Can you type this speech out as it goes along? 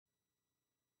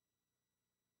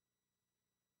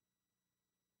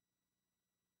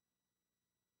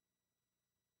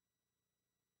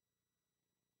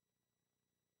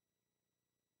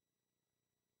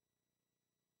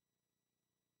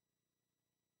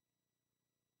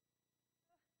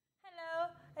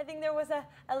I think there was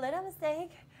a little mistake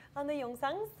on the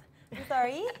영상s. I'm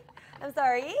sorry. I'm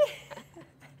sorry.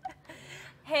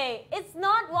 Hey, it's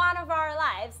not one of our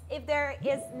lives if there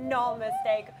is no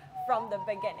mistake from the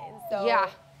beginning. So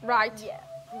yeah, right.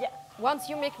 Yeah. Once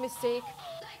you make mistake,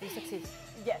 you succeed.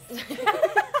 Yes.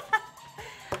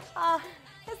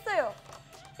 했어요.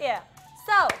 Yeah.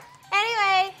 So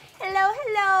anyway, hello.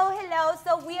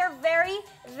 So we are very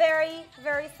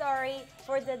sorry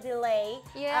for the delay.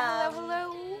 Yeah,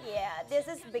 hello. Yeah, this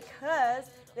is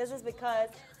because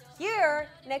here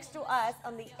next to us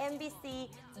on the NBC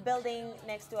building,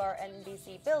 next to our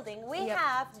NBC building, we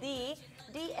have the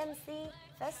DMC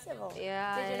Festival.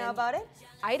 Yeah. Did you know about it?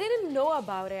 I didn't know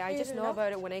about it. I just know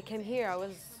about it when I came here. I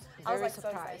was very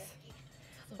surprised.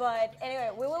 But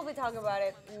anyway, we will be talking about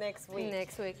it next week.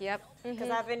 Next week, yep. Because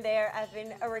I've been there, I've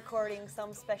been recording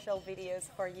some special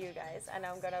videos for you guys, and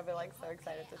I'm gonna be like so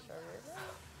excited to show you.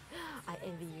 I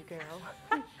envy you, girl.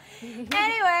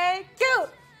 Anyway, go!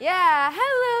 Yeah,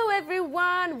 hello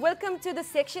everyone. Welcome to the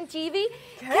Section TV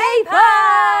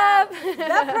Kpop,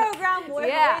 the program where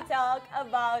we talk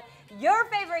about your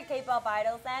favorite K-pop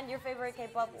idols and your favorite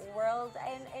K-pop world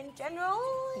in general.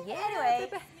 Yeah. Anyway,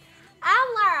 I'm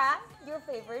Lara, your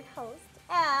favorite host,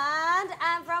 and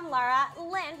I'm from Lara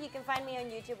Land. You can find me on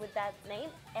YouTube with that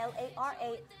name,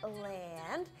 L-A-R-A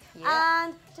Land. Yeah.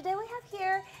 And today we have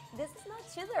here, this is not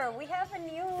Chither, we have a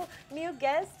new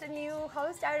guest, a new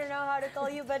host. I don't know how to call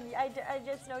you, but I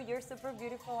just know you're super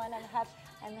beautiful, and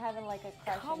I'm having like a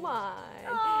crush. Come on.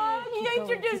 Oh, you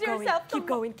introduce yourself. Keep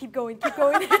going.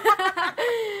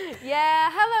 Yeah,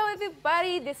 hello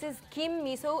everybody. This is Kim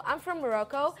MISO. I'm from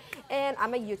Morocco and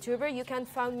I'm a YouTuber. You can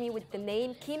find me with the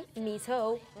name Kim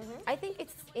MISO. I think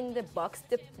it's in the box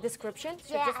description.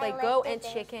 So just like go and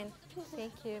check in.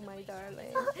 Thank you, my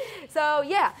darling. So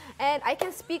yeah, and I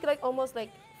can speak like almost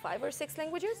like 5 or 6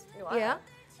 languages. Wow. Yeah.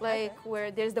 Like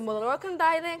where there's the Moroccan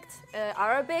dialect,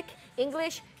 Arabic,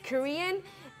 English, Korean,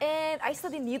 and I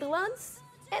study Netherlands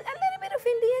and a little bit of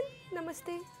Indian.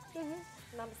 Namaste.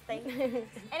 Namaste.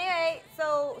 Anyway,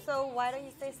 so why don't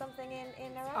you say something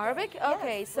in Arabic? Arabic?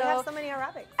 Okay, yes, so we have so many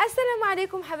Arabics. السلام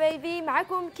عليكم حبايبي،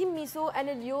 معكم كيم ميسو.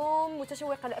 أنا اليوم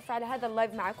متشوقة لأفعل هذا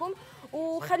اللايف معكم،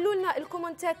 وخلوا لنا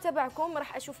الكومنتات تبعكم.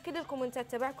 راح أشوف كل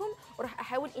الكومنتات تبعكم وراح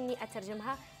أحاول إني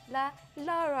أترجمها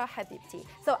للارا حبيبتي.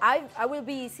 So I will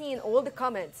be seeing all the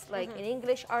comments like in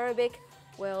English, Arabic,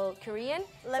 well, Korean.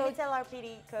 Let me tell our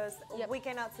PD, because we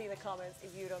cannot see the comments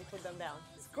if you don't put them down.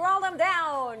 Scroll them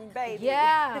down, baby.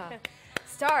 Yeah.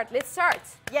 Let's start.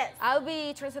 Yes. I'll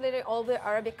be translating all the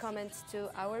Arabic comments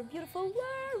to our beautiful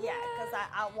Lara. Yeah, because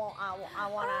I want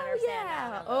to understand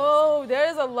that. Oh,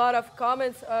 there's a lot of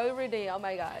comments every day. Oh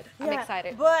my God. I'm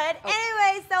excited. But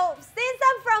anyway, so since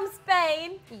I'm from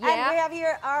Spain, and we have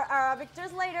here our Arabic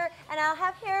translator, and I'll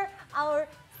have here our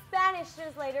Spanish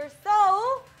translator.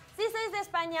 So, si sois de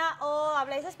España o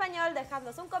habláis español,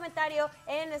 dejadnos un comentario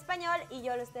en español y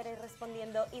yo lo estaré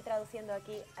respondiendo y traduciendo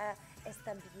aquí a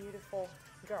esta beautiful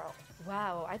girl.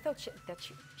 Wow, I thought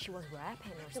she was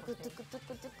rapping or something.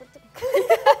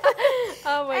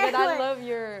 Oh my God, I love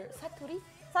your 사투리?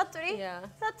 사투리? Yeah.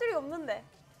 사투리 없는데.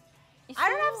 I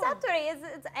don't have satori.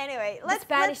 It's anyway. Let's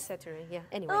Spanish satori. Yeah.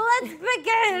 Anyway. Let's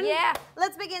begin. Yeah.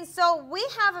 Let's begin. So we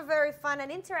have a very fun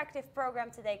and interactive program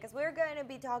today because we're going to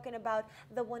be talking about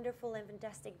the wonderful and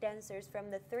fantastic dancers from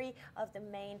the 3 of the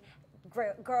main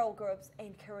girl groups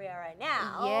in Korea right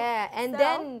now. Yeah, and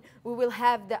then we will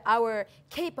have our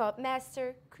K-pop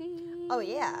Master Quiz. Oh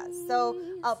yeah. So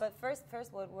but first,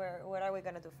 what are we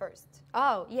going to do first?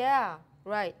 Oh yeah,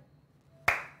 right.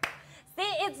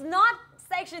 See, it's not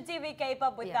Section TV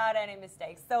K-pop without any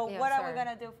mistakes. So what are we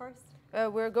gonna do first?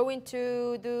 We're going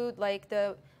to do like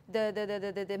the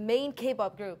main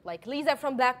K-pop group, like Lisa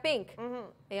from BLACKPINK.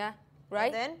 Yeah,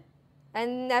 right.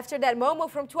 And after that, Momo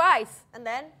from Twice. And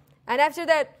then? And after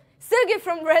that, Seulgi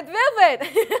from Red Velvet.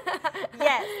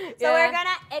 Yes. So we're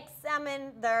gonna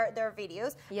examine their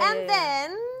videos,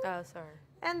 then. Oh, sorry.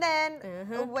 And then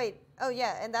wait. Oh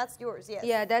yeah, and that's yours. Yes.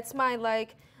 Yeah, that's mine.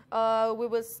 Like. We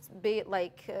will be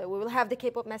like we will have the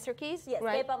K-pop Master Quiz. Yes,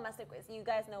 right? K-pop Master Quiz. You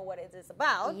guys know what it is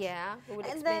about. Yeah, we will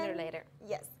explain it later.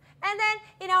 Yes, and then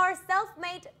in our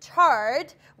self-made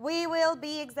chart, we will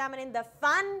be examining the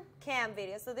fan cam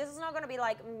videos. So this is not going to be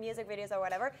like music videos or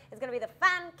whatever. It's going to be the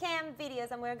fan cam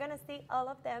videos, and we're going to see all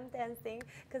of them dancing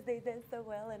because they dance so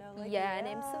well, and I'm like, and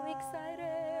I'm so excited.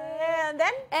 And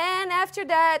then? And after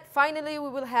that, finally, we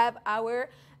will have our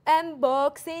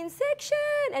unboxing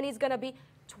section, and it's going to be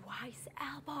Twice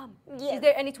album. Yes. Is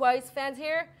there any Twice fans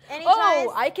here? Any Twice?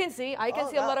 I can see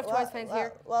a lot of Twice fans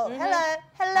here. Well, hello.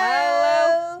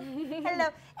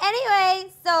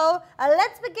 Anyway, so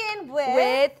let's begin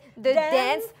with the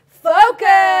dance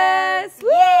focus.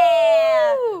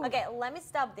 Yeah. Woo! Okay, let me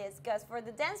stop this because for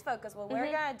the dance focus, what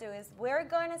we're gonna do is we're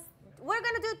gonna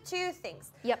do two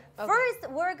things. Yep. Okay. First,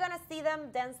 we're gonna see them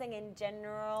dancing in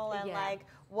general and like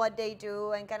what they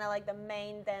do and kind of like the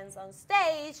main dance on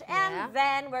stage, and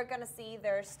then we're gonna see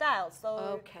their style.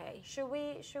 So should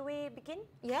we begin?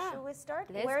 Yeah. Should we start?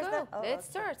 Let's go. Let's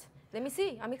start. Let me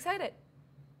see. I'm excited.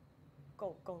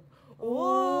 Go.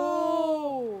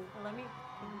 Ooh. Let me.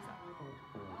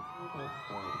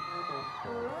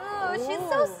 Ooh, she's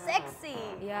so sexy.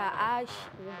 Yeah, oh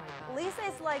my God. Lisa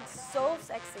is like so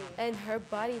sexy. And her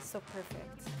body is so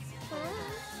perfect.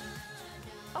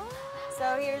 Oh.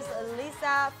 So here's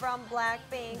Lisa from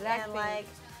BLACKPINK, and like,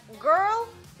 girl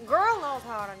knows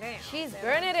how to dance. She's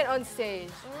burning it on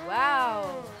stage.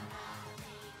 Wow.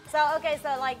 So okay, so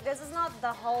like this is not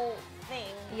the whole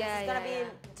thing. Yeah, it's gonna be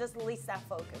just Lisa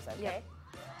focus, okay? Yep.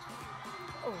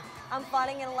 Oh. I'm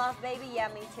falling in love, baby. Yeah,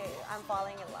 me too. I'm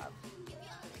falling in love.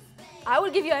 I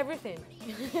will give you everything.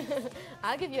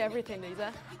 I'll give you everything,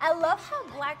 Lisa. I love how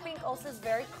BLACKPINK also is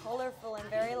very colorful and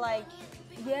very like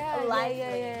lively.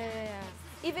 Yeah.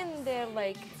 Even they're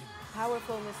like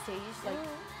powerful on the stage, like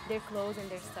their clothes and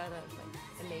their style are like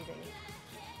amazing.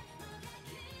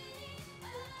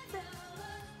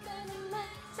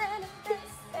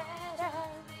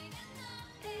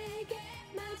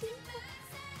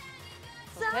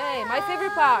 Okay, my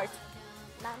favorite part.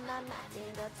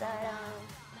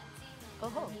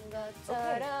 Oh,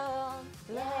 okay.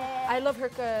 I love her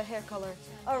hair color.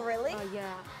 Oh, really? Oh,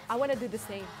 yeah. I want to do the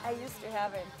same. I used to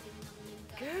have it.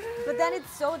 But then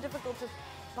it's so difficult to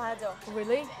pado.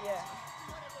 Really? Yeah.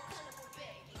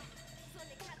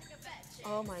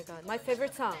 Oh my God, my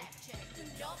favorite song.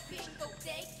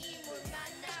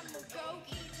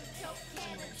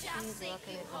 She's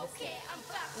rocking it on the stage.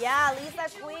 Yeah, Lisa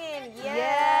Queen.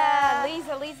 Yeah,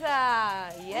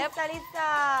 Lisa. Yep.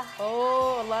 Lisa.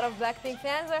 Oh, a lot of BLACKPINK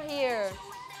fans are here.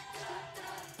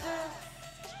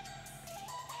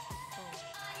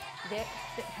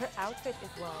 Her outfit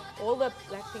as well. All the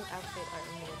BLACKPINK outfits are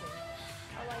amazing.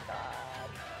 Oh my God.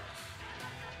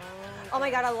 Oh my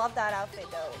God, I love that outfit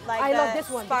though. Like I love this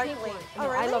one, sparkling. the pink one. Oh,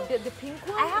 really? I love the pink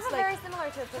one. I have it's a very similar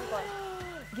to the pink one.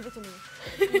 Give it to me.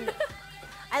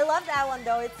 I love that one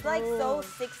though. It's like so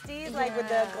 60s, like with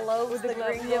the globes, the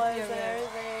green globes and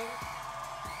everything.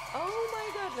 Oh my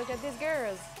God, look at these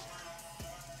girls.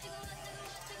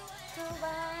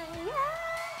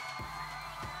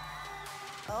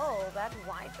 Oh, that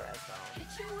white dress though.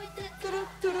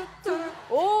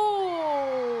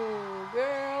 Oh,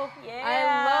 girl. Yeah. I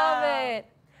love it.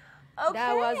 Okay.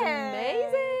 That was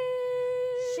amazing.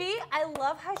 I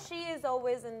love how she is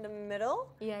always in the middle.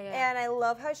 Yeah. And I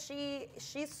love how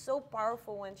she's so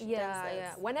powerful when she dances.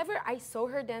 Yeah. Whenever I saw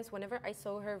her dance, whenever I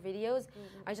saw her videos,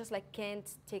 I just like can't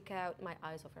take out my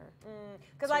eyes of her.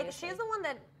 Because like she's the one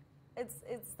that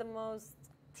it's the most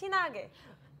tinage.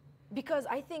 Because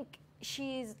I think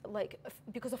she's like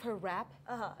because of her rap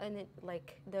and it,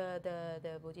 like the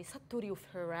사투리 of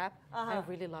her rap, I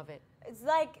really love it. It's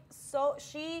like so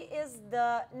she is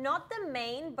not the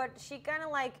main, but she kind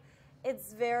of like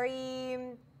it's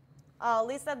very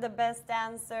Lisa the best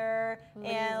dancer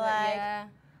and like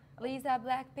Lisa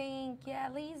BLACKPINK, yeah,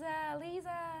 Lisa.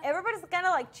 Everybody's kind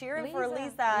of like cheering for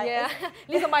Lisa. Yeah,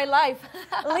 Lisa my life.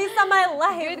 Lisa my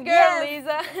life. Good girl,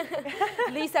 Lisa.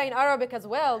 Lisa in Arabic as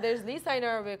well. There's Lisa in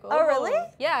Arabic. Oh, really?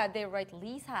 Yeah, they write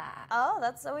Lisa. Oh,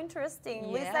 that's so interesting.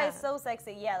 Yeah. Lisa is so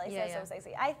sexy. Yeah, Lisa is so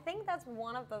sexy. I think that's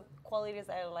one of the qualities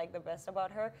I like the best about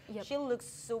her. Yep. She looks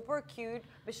super cute,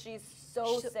 but she's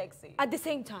so sexy. At the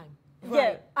same time.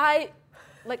 Right. Yeah.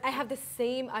 I have the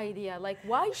same idea. Like,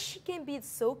 why she can be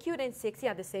so cute and sexy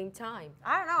at the same time?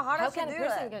 I don't know. How does she do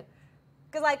that?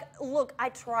 Because, like, look, I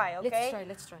try, okay?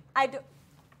 Let's try. I do.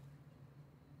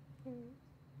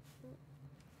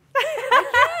 I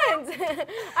can't.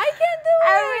 I can't do it.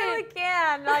 I really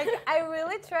can. Like, I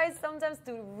really try sometimes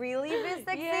to really be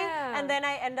sexy. Yeah. And then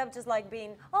I end up just, like,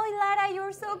 being, oh, Lara,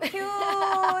 you're so cute.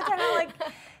 And I'm like,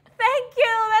 thank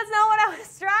you. That's not what I was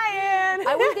trying.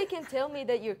 I wish they can tell me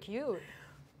that you're cute.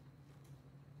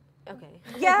 Okay.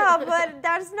 Yeah, but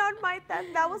that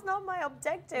was not my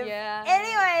objective. Yeah.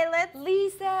 Anyway, let's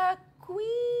Lisa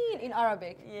Queen in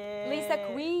Arabic. Yeah. Lisa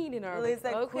Queen in Arabic.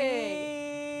 Lisa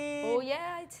Queen. Oh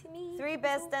yeah, it's me. 3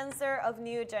 best dancer of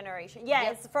new generation. Yeah,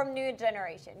 it's from new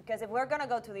generation. Because if we're gonna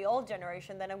go to the old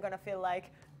generation, then I'm gonna feel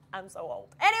like I'm so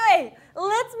old. Anyway,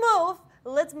 let's move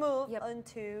on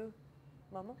to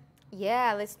Momo.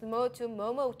 Yeah, let's move to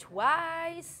Momo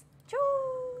twice. Choo.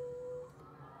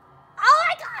 Oh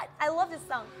my God! I love this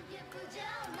song.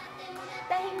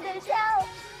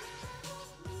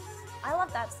 I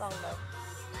love that song though.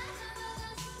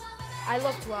 I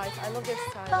love Twice. I love their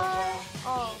style as well.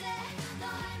 Oh.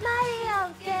 말이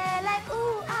없게 like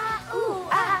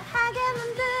우아 하게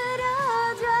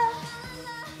만들어줘.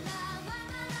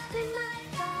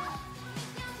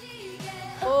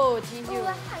 Oh,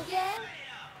 Jihyun.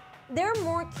 They're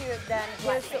more cute than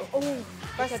BLACKPINK. Oh,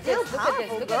 but look at still this, look at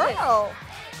powerful, this, look at this. girl.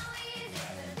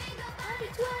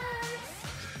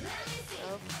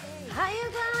 Okay. How you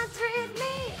gonna treat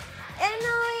me? Ain't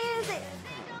no easy.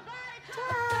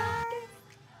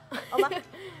 엄마.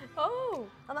 Oh.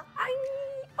 엄마.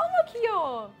 어머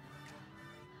귀여워.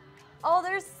 Oh,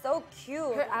 they're so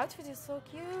cute. Her outfit is so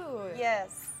cute.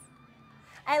 Yes.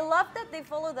 I love that they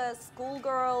follow the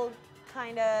schoolgirl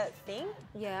kind of thing.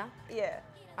 Yeah. Yeah.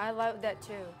 I love that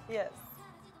too. Yes.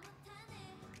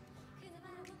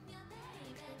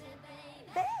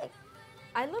 Big.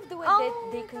 I love the way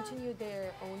they continue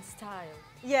their own style.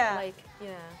 Yeah. Like,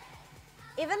 yeah.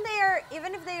 Even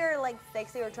if they are like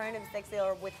sexy or trying to be sexy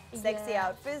or with sexy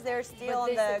outfits, they're still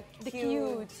on the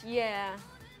cute. Yeah.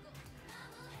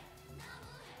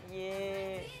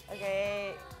 Yeah.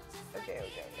 Okay.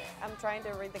 I'm trying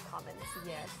to read the comments.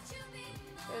 Yes.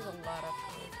 There's a lot of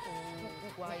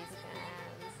Twice fans.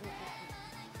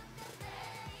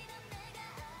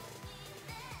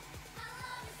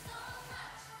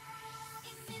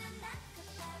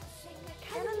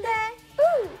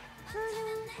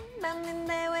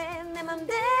 맘인데 왜 내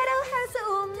맘대로 할 수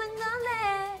없는 건데.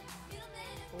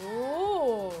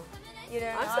 Oh. You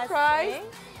don't I'm know surprised.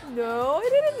 No, I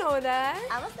didn't know that.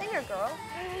 I'm a singer, girl.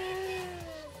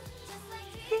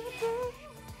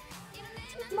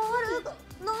 모르고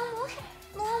너무해.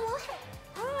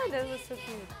 Ah, that was so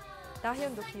cute.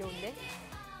 다현도 귀여운데?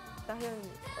 다현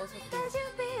also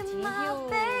cute. My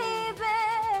baby.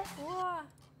 우와.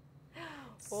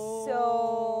 So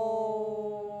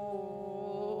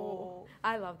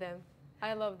I love them.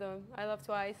 I love them. I love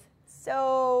Twice.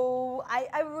 So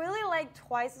I really like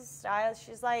Twice's style.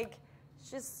 She's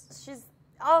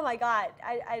oh my god.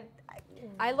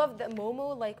 I love the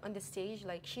Momo like on the stage,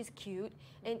 like she's cute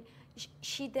and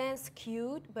she dances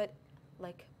cute but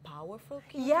like powerful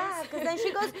cute. Yeah, because then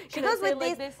she goes with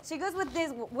like this. She goes with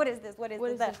this. What is this? What is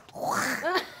this?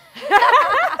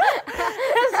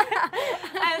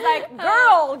 I was like,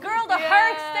 girl, the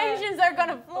heart extensions are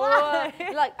gonna fly.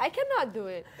 Like I cannot do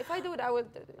it. If I do it, I would.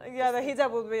 Yeah, the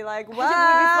hijab would be like, wow. We'd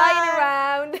be flying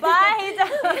around. Bye,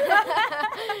 hijab.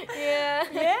 Yeah.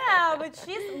 Yeah, but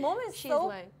Momo is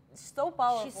so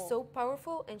powerful. She's so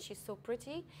powerful and she's so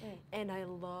pretty, and I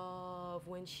love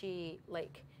when she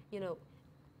like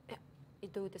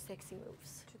do the sexy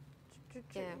moves.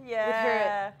 Yeah. With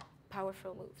her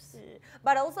powerful moves. Yeah.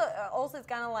 But also it's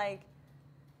kind of like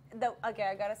okay,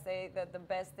 I gotta say that the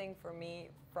best thing for me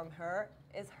from her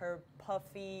is her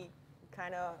puffy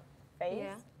kind of face.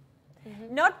 Yeah.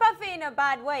 Not puffy in a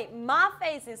bad way. My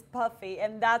face is puffy,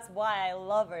 and that's why I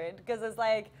love it because it's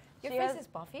like your face is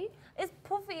puffy. It's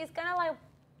puffy. It's kind of like.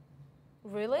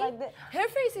 Really? Like her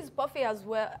face is puffy as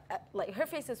well. Like her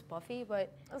face is puffy,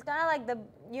 but it's kind of like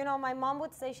my mom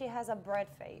would say she has a bread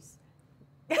face.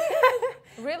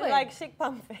 Really? Like chic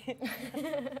pump face.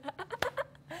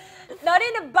 Not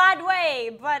in a bad way,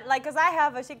 but like, cause I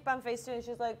have a chic pump face too, and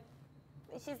she's like,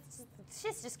 she's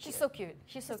just cute. She's so cute.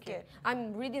 She's so cute.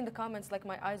 I'm reading the comments, like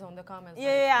my eyes on the comments.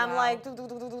 Yeah, wow. I'm like.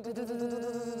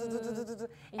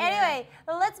 Anyway,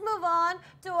 let's move on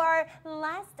to our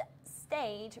last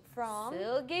stage from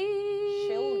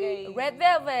Seulgi. Red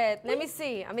Velvet. Let me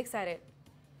see. I'm excited.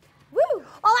 Woo!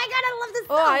 Oh my god, I love this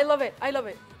song. Oh, I love it. I love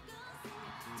it.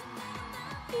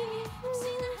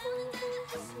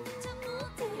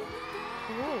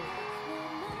 Ooh.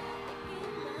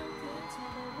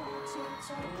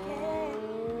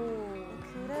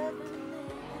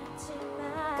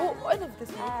 Oh, I love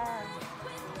this one.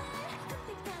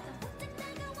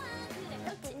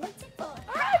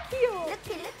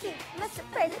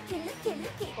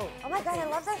 Oh my god, I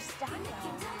love their style.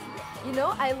 You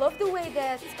know, I love the way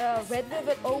that Red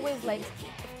Velvet always like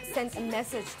sends a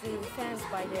message to fans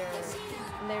by their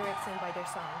lyrics and by their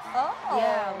songs. Oh.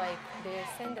 Yeah, like they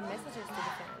send the messages to the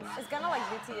fans. It's kind of like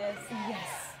BTS.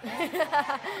 Yes.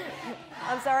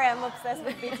 I'm sorry, I'm obsessed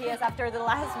with BTS after the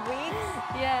last weeks.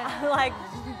 Yeah. I'm like,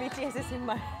 BTS is in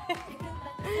my head.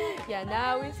 Yeah,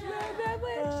 now it's Red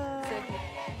Velvet. So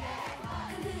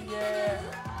cute. Yeah.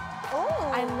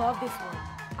 Oh. I love this one.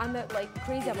 I'm like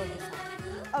crazy about this one.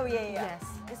 Oh yeah. Yes.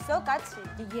 It's so catchy.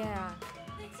 Yeah.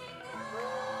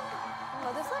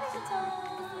 Oh, this one is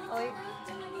a wait.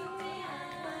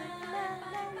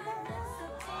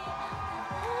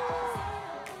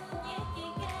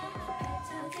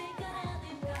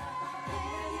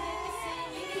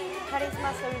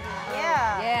 Charisma Seulgi.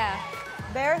 Yeah. Yeah.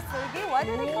 Bear Seulgi? Why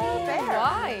do they call her bear?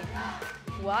 Why?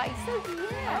 Why Seulgi?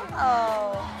 Yeah.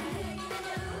 Oh.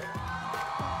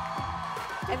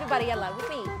 Everybody along with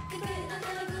me.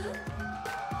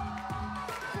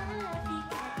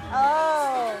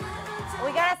 Oh. We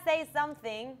gotta say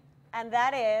something, and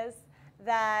that is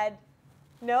that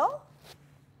no,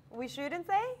 we shouldn't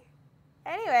say.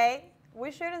 Anyway,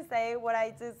 we shouldn't say what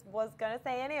I just was gonna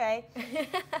say anyway.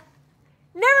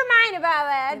 Never mind about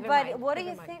that. What do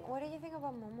you think? What do you think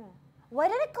about Momo? Why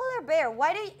did I call her bear?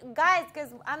 Why do you guys?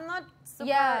 Because I'm not super.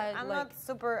 Yeah, I'm not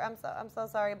super. I'm so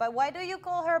sorry. But why do you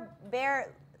call her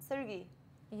Bear Seulgi?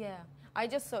 Yeah, I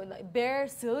just saw like Bear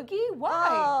Seulgi. Why?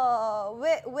 Oh,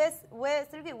 where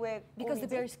Seulgi? Where? Because the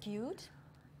bear is cute.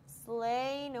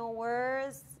 Slay, no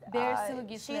words. Bear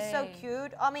Seulgi. She's so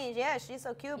cute. I mean, yeah, she's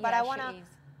so cute. But Yeah,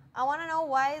 I wanna know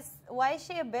why is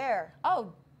she a bear?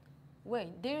 Oh,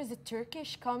 wait. There is a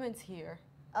Turkish comment here.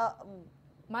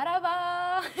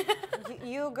 Maraba.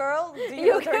 You girl, do you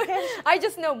know Turkish? I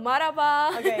just know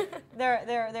maraba. Okay, there.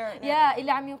 Yeah,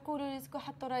 اللي عم يقولوا لكم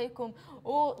حطوا رأيكم.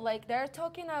 Oh, like they're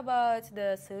talking about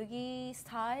the Seulgi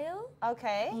style.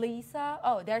 Okay. Lisa.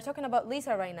 Oh, they're talking about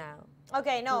Lisa right now.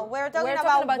 Okay, no, we're talking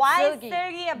about why is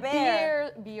Seulgi a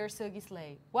bear? Beer Seulgi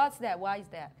slay. What's that? Why is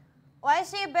that? Why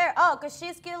is she a bear? Oh, because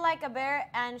she's cute like a bear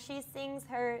and she sings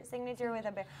her signature with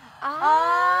a bear.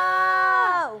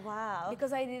 Oh, wow.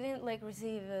 Because I didn't like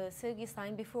receive a Seulgi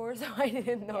sign before, so I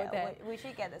didn't know that. We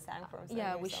should get the sign from Seulgi.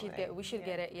 Yeah, we should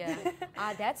get it, yeah.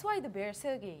 That's why the bear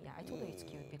Seulgi. Yeah, I told you it's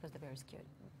cute because the bear is cute.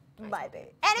 Bye,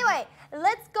 baby. Anyway,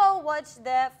 let's go watch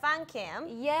the fan cam.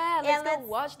 Yeah, let's go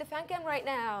watch the fan cam right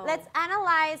now. Let's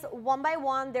analyze one by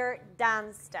one their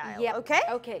dance style. Yeah. Okay?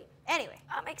 Okay. Anyway.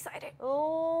 I'm excited.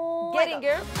 Oh, get in,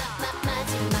 girl.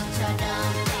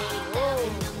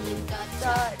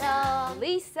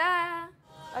 Lisa.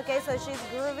 Okay, so she's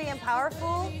groovy and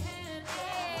powerful.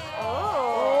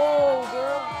 Oh,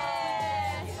 girl.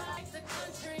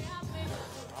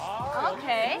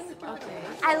 Okay.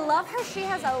 I love how she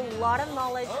has a lot of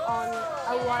knowledge on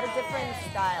a lot of different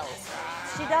styles.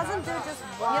 She doesn't do just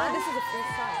one. You know, this is a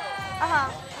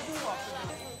freestyle.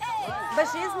 But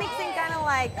she's mixing kind of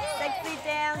like sexy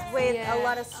dance with a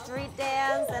lot of street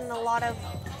dance and a lot of.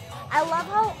 I love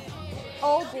how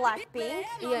all BLACKPINK.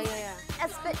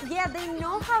 Yeah, they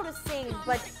know how to sing,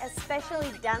 but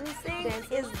especially dancing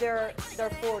is their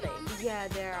forte. Yeah,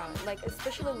 they are. Like,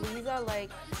 especially Lisa, like,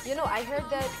 you know, I heard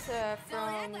that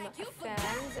from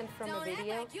fans and from a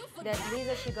video that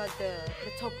Lisa, she got the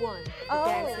top one, the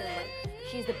dancing. Like,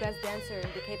 she's the best dancer in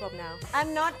the K-pop now.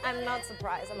 I'm not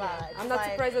surprised about it. I'm not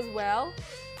surprised as well.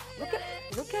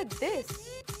 Look at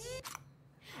this.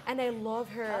 And I love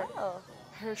her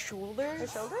shoulders. Her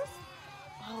shoulders?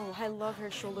 Oh, I love her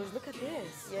shoulders. Look at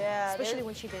this. Yeah. Especially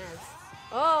when she dances.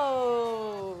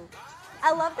 Oh.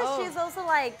 I love that she's also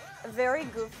like very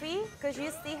goofy because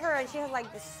you see her and she has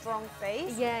like this strong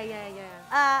face.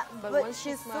 Yeah. But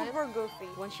she's super goofy.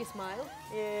 When she smiles,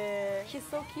 yeah, she's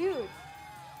so cute.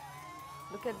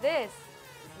 Look at this.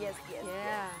 Yes.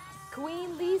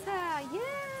 Queen Lisa.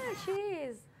 Yeah, she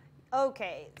is.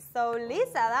 Okay, so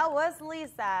Lisa, that was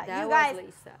Lisa. You guys,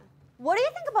 Lisa. What do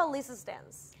you think about Lisa's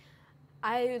dance?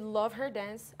 I love her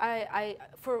dance.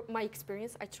 For my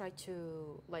experience, I try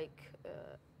to like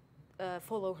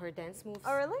follow her dance moves.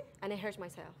 Oh, really? And I hurt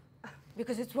myself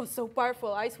because it was so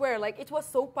powerful. I swear, like it was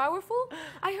so powerful.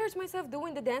 I hurt myself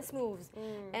doing the dance moves,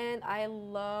 and I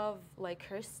love like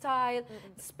her style,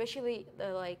 especially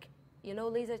like. You know,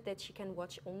 Lisa, that she can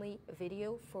watch only a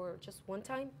video for just one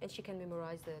time and she can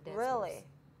memorize the dance Really? moves.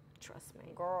 Trust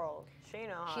me. Girl, she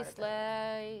knows how She's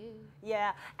like...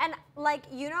 Yeah, and like,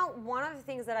 you know, one of the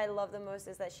things that I love the most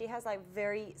is that she has like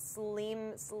very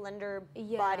slim, slender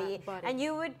body. And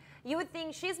you would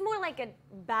think she's more like a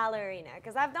ballerina,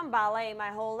 because I've done ballet my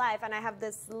whole life and I have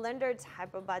this slender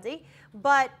type of body,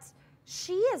 but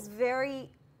she is very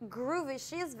groovy.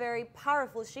 She is very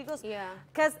powerful. She goes,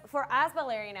 because for us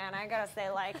ballerina, and I gotta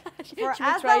say, like, for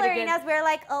us ballerinas, we're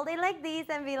like all day like this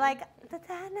and be like,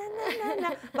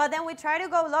 but then we try to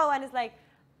go low and it's like,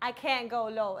 I can't go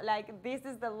low. Like, this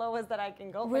is the lowest that I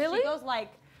can go. Really? But she goes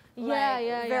like,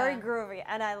 very groovy,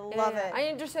 and I love it. I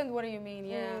understand what you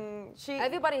mean.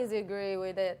 Everybody is agree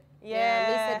with it.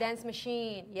 Lisa dance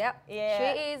machine.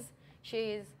 She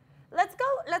is. Let's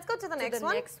go to the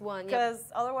next one.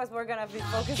 Because otherwise we're gonna be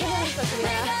focusing on something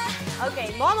else.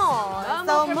 Okay, Momo.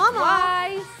 So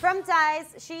Momo from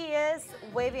Ties, she is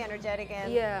wavy, energetic,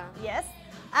 and yes.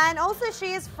 And also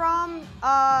she is from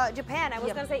Japan. I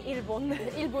was gonna say Ilbon.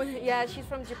 Ilbon, yeah, she's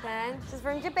from Japan. She's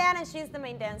from Japan and she's the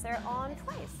main dancer on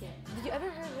Twice. Yeah. Did you ever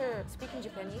hear her speaking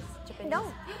Japanese?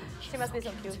 No. She must be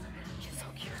so cute. She's so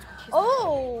cute.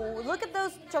 Oh, look at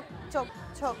those chok chok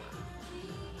chok.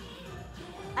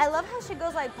 I love how she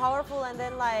goes like powerful and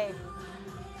then like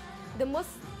the most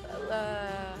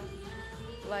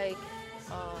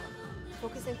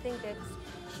focusing thing that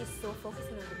she's so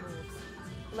focusing on the moves.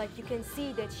 Like you can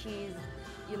see that she's,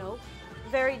 you know,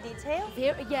 very detailed.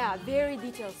 Very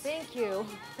detailed. Thank you.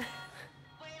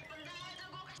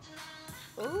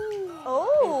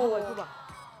 Oh.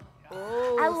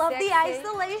 Oh, I love sexy. the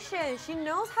isolation. She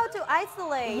knows how to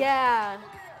isolate. Yeah.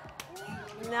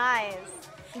 Nice.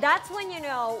 That's when you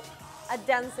know a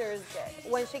dancer is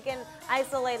good. When she can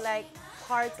isolate like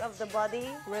parts of the body.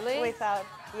 Really? Without,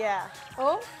 yeah.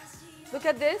 Oh, look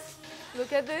at this.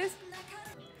 Look at this.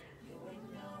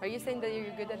 Are you saying that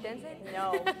you're good at dancing?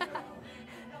 No.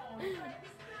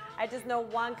 I just know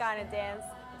one kind of dance,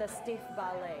 the stiff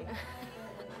ballet.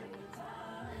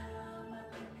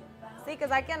 See,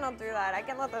 because I cannot do that. I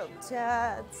cannot do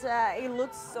cha-cha. It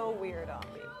looks so weird on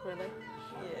me. Really?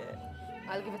 Yeah.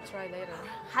 I'll give it a try later.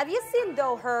 Have you seen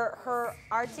though her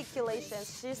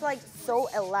articulations? She's like so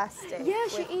elastic. Yeah,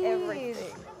 she with is.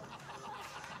 Everything.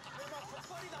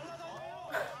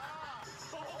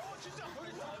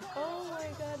 Oh my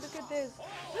God! Look at this.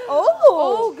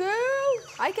 Oh,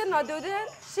 girl! I cannot do that.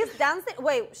 She's dancing.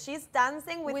 Wait, she's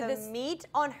dancing with the meat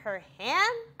on her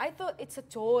hand? I thought it's a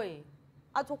toy.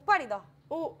 아, 족발이다.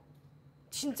 Oh,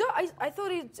 진짜? I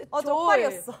thought it's a toy.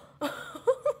 족발이었어.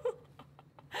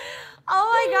 Oh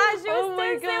my gosh, she was Oh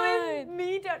my dancing God. with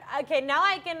meat on. Okay, now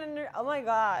I can oh my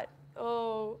God.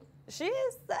 Oh. She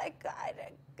is like,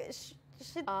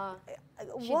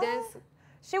 she danced.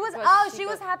 She was, she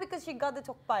was happy because she got the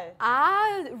족발.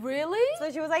 Ah, really?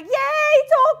 So she was like, yay,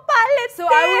 족발, let's So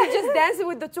dance. I was just dancing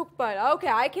with the 족발. Okay,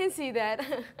 I can see that.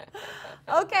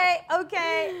 Okay.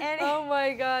 And Oh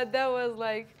my God, that was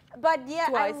like but yeah,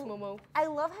 twice, Momo. I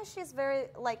love how she's very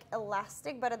like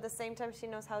elastic, but at the same time she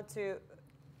knows how to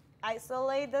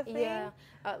isolate the thing. Yeah,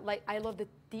 like I love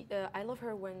I love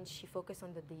her when she focuses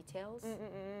on the details,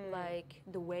 like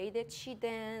the way that she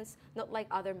dance. Not like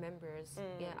other members.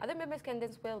 Yeah, other members can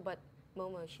dance well, but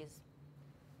Momo, she's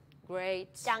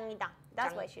great. 짱이다.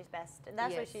 That's why she's best.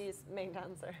 That's why Yes. she's main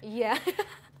dancer. Yeah.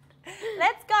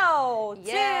 Let's go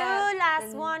Yeah. to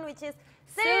last one, which is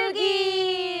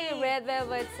Seulgi. Red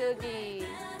Velvet Seulgi.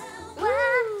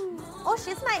 Oh,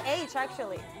 she's my age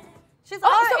actually. She's Oh,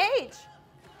 our so- age.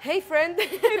 Hey friend.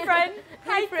 Hey friend.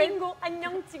 Hi friend. 친구.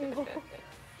 안녕 친구.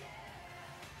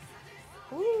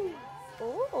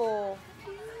 Ooh.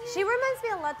 She reminds me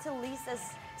a lot to Lisa's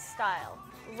style,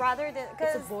 rather than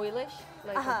It's a boyish,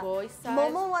 like a boy style.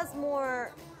 Momo was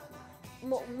more.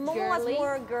 Momo was Girly?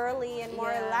 more girly and more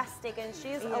Yeah. elastic, and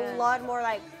she's a Yeah. lot more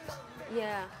like.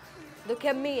 Yeah. Look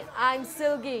at me, I'm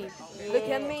Seulgi. Look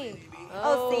at me.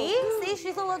 Oh, see,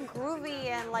 she's a little groovy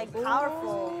and like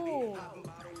powerful. Ooh.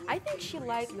 I think she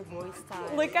likes the boy style.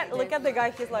 Look at the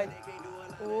guy. He's like.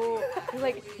 Oh,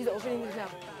 he's opening his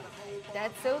mouth.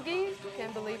 That's Seulgi?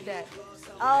 Can't believe that.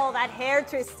 Oh, that hair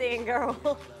twisting girl.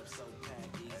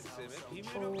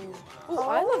 Oh,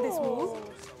 I love this move.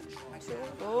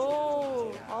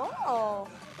 Oh. Oh.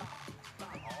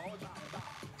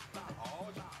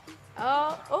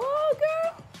 Oh,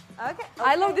 girl. Okay.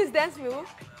 I love this dance move.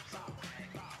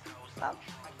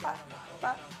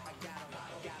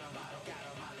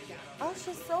 Oh,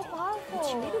 she's so powerful.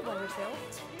 She made it by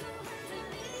herself.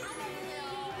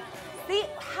 See,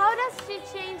 how does she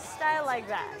change style like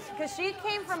that? Because she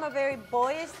came from a very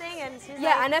boyish thing, and she's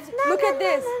Yeah, like, and look at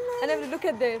this. And look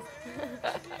at this.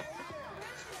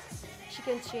 She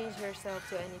can change herself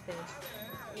to anything.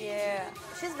 yeah,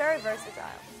 she's very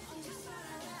versatile.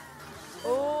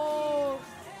 Oh.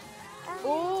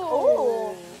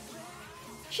 Oh.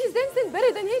 She's dancing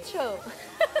better than Hicho.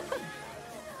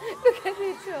 Look at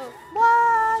Hicho.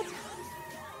 What?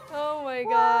 Oh my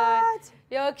God. What?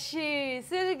 역시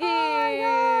슬기.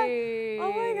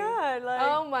 Oh my God. Like,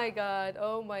 Oh my God.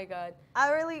 Oh my God.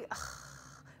 I really,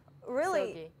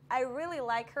 Seulgi. I really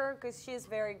like her because she's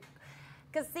very.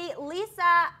 Because see,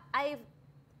 Lisa,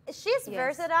 she's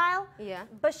versatile. Yeah.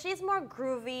 But she's more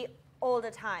groovy all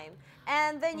the time.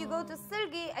 And then you go to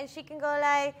Seulgi and she can go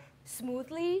like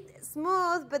Smoothly.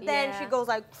 smooth, but then she Yeah. goes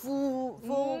like full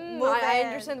movement. I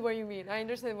understand what you mean. I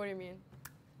understand what you mean.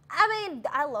 I mean,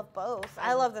 I love both.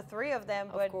 I love the three of them.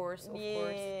 But course, of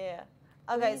course. yeah.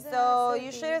 Okay, Lisa, so you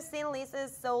Seulgi. should have seen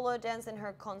Lisa's solo dance in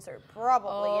her concert.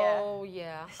 Probably, yeah. Oh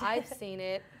yeah, I've seen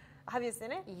it. Have you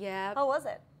seen it? Yeah. How was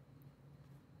it?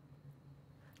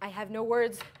 I have no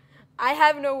words. I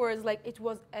have no words. Like, it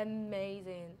was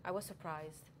amazing. I was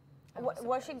surprised.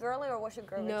 Was she girly or was she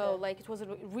girly No, too? like it was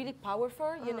really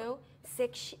powerful, you know,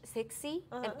 sexy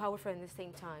and powerful at the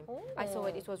same time. I saw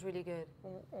it. It was really good.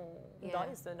 Yeah.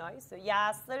 Nice.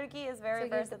 Yeah, Seulgi is very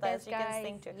versatile. She can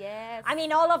sing too. Yes. I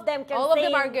mean, all of them can sing. All of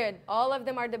them are good. All of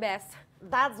them are the best.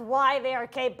 That's why they are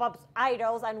K-pop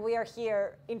idols, and we are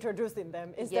here introducing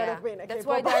them instead of being a That's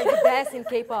K-pop why they're the best in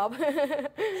K-pop.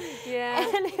 Yeah.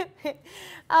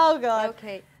 Oh God.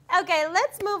 Okay. Okay,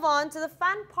 let's move on to the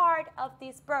fun part of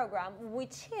this program,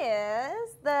 which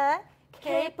is the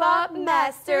K-pop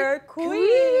Master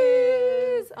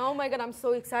Quiz. Oh my God, I'm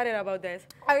so excited about this.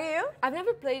 Are you? I've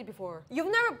never played before. You've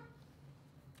never...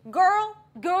 Girl?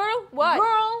 What?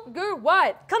 Girl,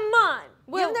 what? Come on.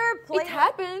 Well, you've never played... It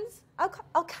happens.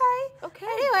 Okay.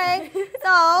 Anyway,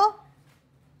 so...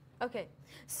 Okay.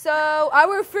 So,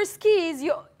 our first quiz,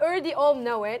 you already all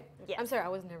know it. Yes. I'm sorry, I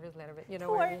was nervous a little bit. You know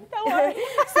Don't what worry, I mean? don't worry.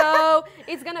 So,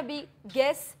 it's gonna be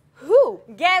Guess Who?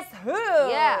 Guess Who?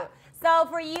 Yeah. So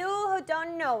for you who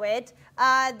don't know it,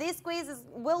 this quiz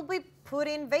will be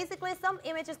putting basically some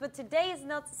images, but today is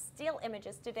not still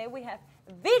images. Today we have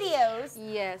videos.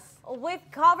 Yes. With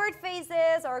covered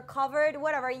faces or covered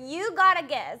whatever. You gotta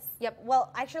guess. Yep.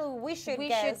 Well, actually, we should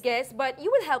guess. We should guess, but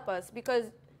you will help us because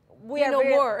we know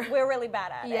more. We're really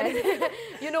bad at it. Yes.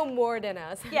 You know more than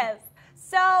us. Yes.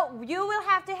 So you will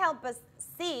have to help us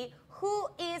see who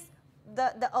is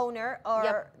the owner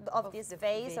or of this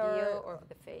face or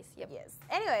the face. Yep. Yes.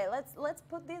 Anyway, let's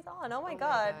put this on. Oh my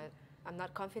God. God. I'm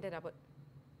not confident about.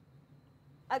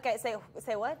 Okay,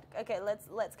 say what? Okay, let's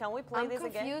can we play this again?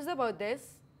 I'm confused about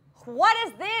this. What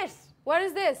is this? What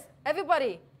is this?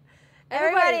 Everybody.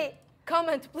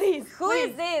 Comment, please. Who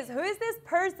is this? Who is this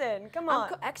person? Come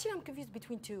on. Actually, I'm confused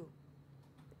between two.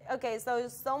 Okay, so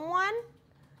someone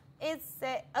is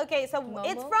okay, so Momo,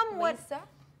 it's from what? Lisa?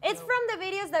 It's from the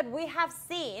videos that we have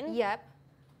seen. Yep.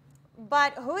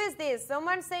 But who is this?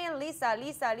 Someone saying Lisa.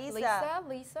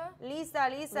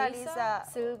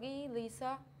 Seulgi,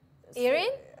 Lisa.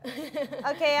 Erin?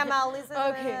 Okay, I'm out. Lisa.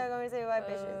 Okay. I'm going to say bye,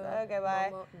 bitches. Okay,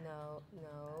 bye. Momo, no.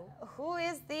 Who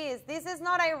is this? This is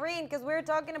not Irene because we're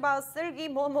talking about Seulgi,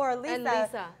 Momo, or Lisa. And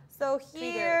Lisa. So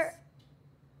here.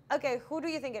 Okay, who do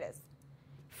you think it is?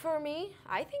 For me,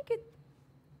 I think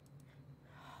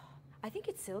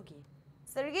it's Seulgi.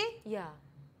 Seulgi? Yeah.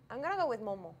 I'm gonna go with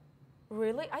Momo.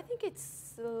 Really? I think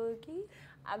it's Seulgi.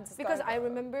 I'm just because I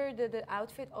remember the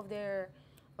outfit of their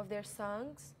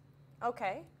songs.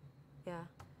 Okay. Yeah.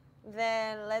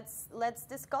 Then let's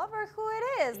discover who it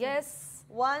is. Yes.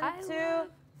 One, two,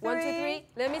 three.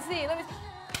 Let me see.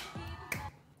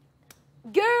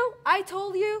 Girl, I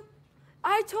told you.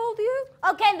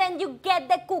 Okay, then you get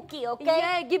the cookie, okay?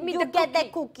 Yeah, give me the cookie. You get the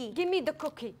cookie. Give me the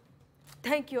cookie.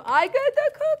 Thank you. I got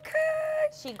the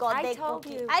cookie. She got the cookie. I told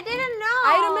you. I didn't know.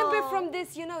 I remember from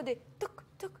this, you know, the tuk,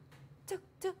 tuk, tuk,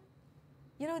 tuk.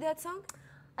 You know that song?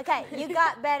 Okay, you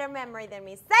got better memory than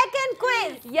me. Second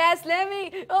quiz. Yes, let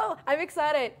me. Oh, I'm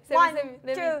excited. One,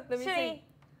 let two, me three. see.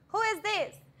 Who is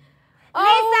this? Oh,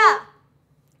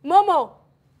 Lisa.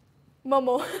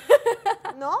 Momo.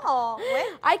 No,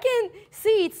 wait. I can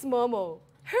see it's Momo.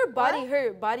 Her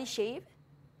body shape.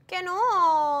 Que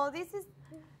no, this is...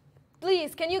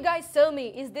 Please, can you guys tell me,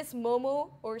 is this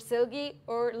Momo or Seulgi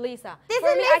or Lisa? This for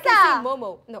is me, Lisa. I can say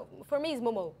Momo. No, for me it's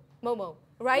Momo.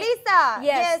 Right? Lisa.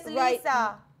 Yes, right.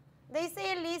 Lisa. They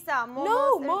say Lisa. Momo,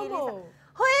 no, Seulgi, Momo. Lisa.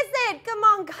 Who is it? Come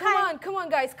on, guys. Come on,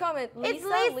 guys, comment. It's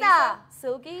Lisa. Lisa.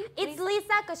 Seulgi? It's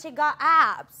Lisa because she got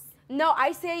abs. No,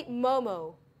 I say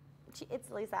Momo. It's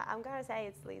Lisa. I'm going to say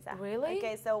it's Lisa. Really?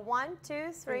 Okay, so 1,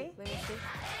 2, 3. Let me see.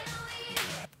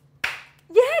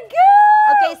 Yeah, good!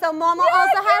 Okay, so Momo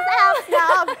also has abs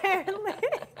now, apparently.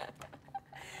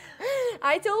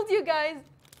 I told you guys.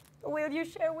 Will you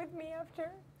share with me after?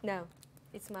 No,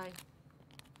 it's mine.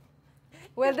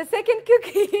 Well, the second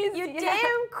cookie is... You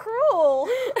damn cruel.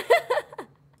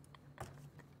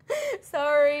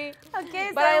 Sorry.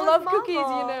 Okay, but so I love Momo. cookies, you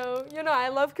know. You know, I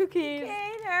love cookies.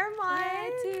 Okay, never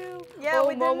mind. Yeah, too. Yeah,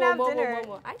 we didn't have dinner.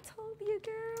 Momo. I told you,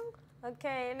 girl.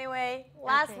 Okay, anyway,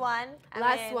 last one.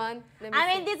 Last one.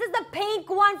 I mean, this is the pink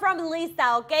one from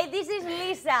Lisa, okay? This is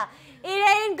Lisa. It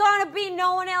ain't gonna be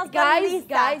no one else but Lisa.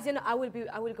 Guys, you know, I will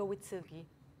go with Seulgi.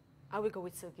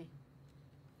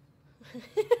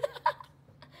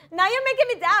 Now you're making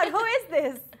me doubt. Who is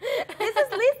this? This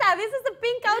is Lisa. This is the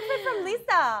pink outfit from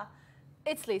Lisa.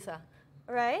 It's Lisa.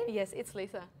 Right? Yes, it's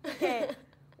Lisa. Okay.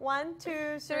 1,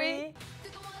 2, 3.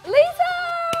 Lisa!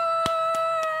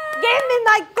 Give me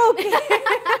my cookie.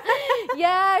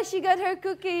 Yeah, she got her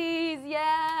cookies.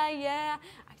 Yeah.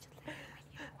 Actually,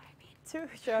 let me too?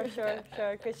 Sure,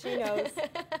 because she knows.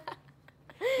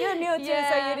 You knew too,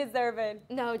 so you deserve it.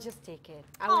 No, just take it.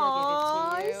 I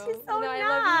will give it to you. She's so nice. I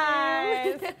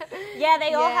love you. Yeah,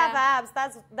 they all have abs.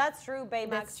 That's true, Baymax.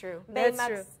 That's true. Baymax, That's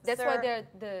true. That's why they're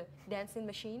the dancing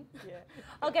machine.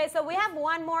 Yeah. Okay, so we have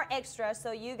one more extra,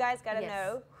 so you guys gotta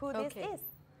know who this is.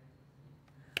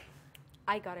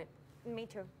 I got it. Me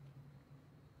too.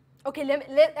 Okay,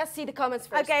 let us see the comments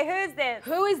first. Okay, who is this?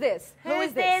 Who is this? Who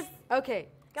is this? Okay.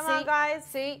 Come on, guys.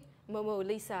 See, Momo,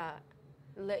 Lisa.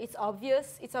 It's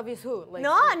obvious. It's obvious who. Like,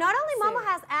 no, not only Momo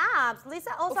has abs.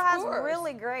 Lisa also has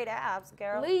really great abs,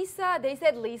 girl. Lisa, they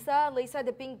said Lisa. Lisa,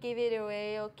 the pink gave it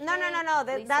away. Okay. No.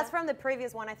 That's from the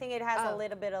previous one. I think it has a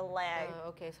little bit of lag.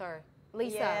 Okay, sorry.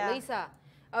 Lisa, Lisa.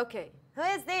 Okay. Who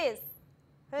is this?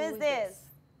 Who is this?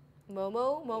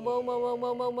 Momo.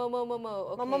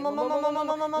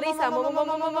 Lisa.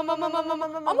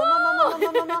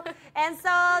 And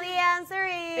so the answer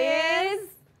is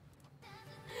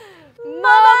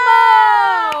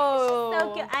Momo.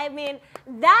 So cute. I mean,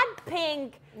 that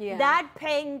pink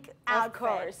outfit. Of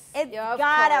course. It's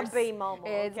gotta be Momo.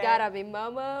 It's gotta be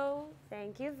Momo.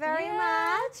 Thank you very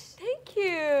much. Thank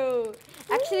you.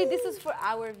 Actually, this is for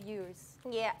our viewers.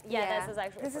 Yeah, this is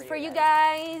actually this is for you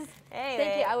guys. Hey,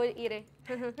 thank you. I will eat it.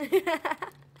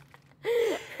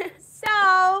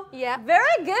 So,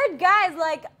 very good, guys.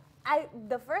 Like,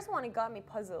 the first one, it got me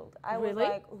puzzled. I was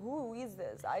like, who is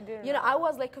this? I didn't know. I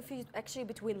was like confused actually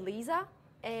between Lisa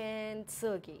and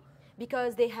Seulgi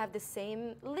because they have the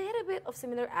same little bit of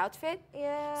similar outfit.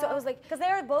 Yeah. So I was like, because they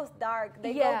are both dark.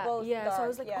 They go both dark. So I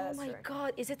was like, oh my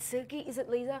God, is it Seulgi? Is it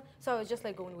Lisa? So I was just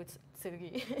like going with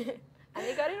Seulgi. And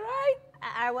they got it right.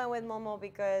 I went with Momo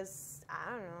because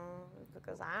I don't know.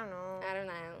 Because I don't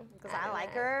know. Because I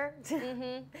like her.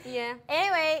 Yeah.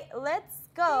 Anyway, let's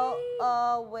go.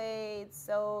 Oh, wait.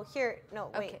 So here. No,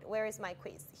 wait. Where is my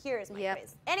quiz? Here is my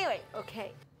quiz. Anyway.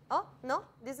 Okay. Oh, no.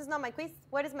 This is not my quiz.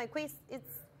 What is my quiz? It's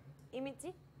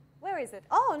Imiti. Where is it?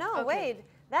 Oh, no. Wait.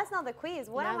 That's not the quiz.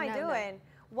 What am I doing? No.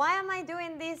 Why am I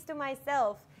doing this to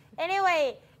myself?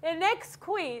 Anyway, the next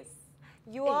quiz,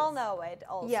 you all know it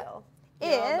also. Yeah.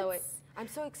 You all know it. I'm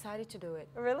so excited to do it.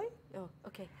 Really? Oh,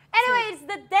 okay. Anyway, it's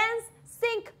the dance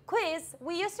sync quiz.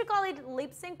 We used to call it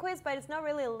lip sync quiz, but it's not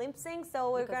really a lip sync,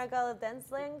 so we're gonna call it dance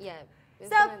sync. Yeah.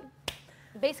 So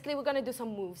basically, we're gonna do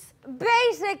some moves.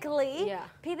 Basically,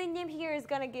 Pidinjim here is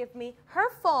gonna give me her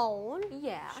phone.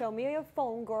 Yeah. Show me your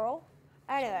phone, girl.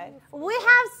 Anyway, we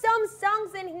have some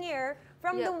songs in here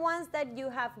from the ones that you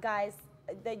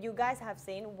guys have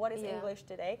seen. What is English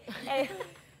today?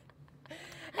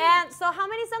 And so how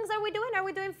many songs are we doing? Are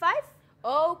we doing 5?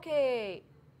 Okay.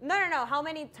 No. How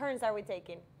many turns are we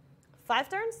taking? 5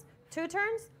 turns? 2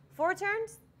 turns? 4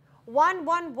 turns? 1,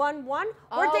 1, 1, 1?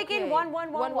 We're taking 1,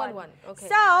 1, 1, 1. Okay.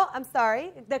 So, I'm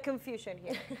sorry, the confusion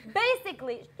here.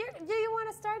 Basically, do you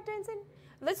want to start dancing?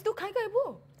 Let's do Kai Kai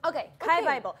Bo. Okay, Kai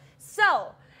Kai Bo.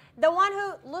 So, the one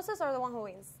who loses or the one who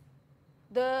wins?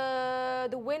 The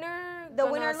winner. The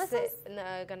winner listens.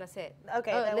 Gonna sit.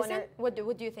 Okay. Listen. Winner.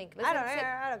 What do you think? Listen,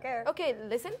 I don't care. Okay,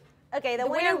 listen. Okay, the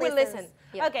winner will listen.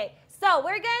 Yeah. Okay, so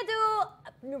we're gonna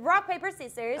do rock paper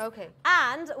scissors. Okay.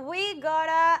 And we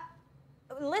gotta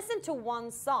listen to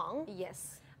one song.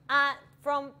 Yes.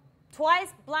 From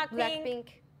Twice, Blackpink. Blackpink.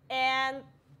 And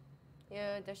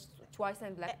there's Twice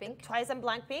and Blackpink. Twice and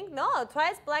Blackpink? No,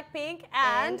 Twice, Blackpink,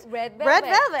 and Red Velvet. Red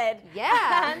Velvet.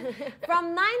 Yeah. And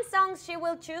from 9 songs, she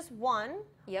will choose one,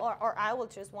 yep. or I will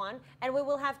choose one, and we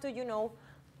will have to,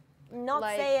 not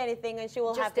say anything, and she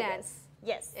will have to dance.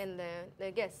 Yes. And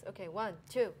the guess. Okay, 1,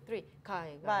 2, 3.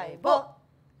 Kai Kai Bo.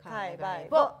 Kai Kai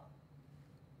Bo.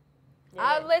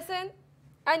 I'll listen,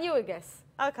 and you will guess.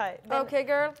 Okay. Okay,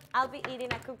 girl. I'll be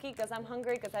eating a cookie because I'm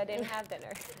hungry because I didn't have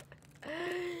dinner.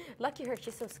 Lucky her,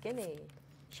 she's so skinny.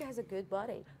 She has a good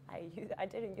body. I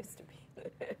didn't used to be.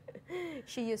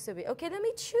 She used to be. Okay, let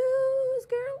me choose,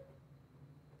 girl.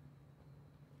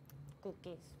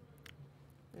 Cookies.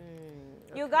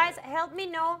 Okay. You guys help me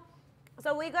know.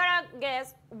 So we gotta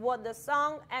guess what the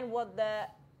song and what the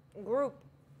group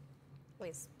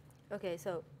is. Okay,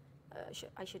 so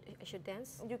I should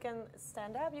dance. You can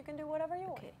stand up. You can do whatever you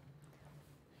want. Okay.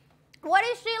 What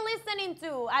is she listening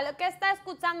to? ¿A lo que está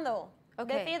escuchando?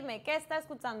 Okay. Decidme, ¿qué está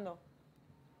escuchando?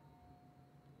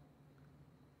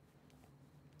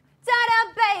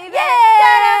 Ta-da, baby!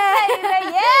 Yeah! Ta-da,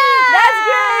 baby! Yeah! That's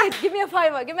great! Give me a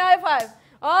 5. Give me a high 5.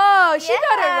 Oh, she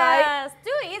got it right. It's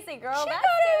too easy, girl. She That's got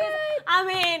too it easy. right. I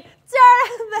mean,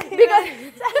 ta-da,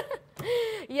 baby! Because,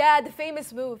 yeah, the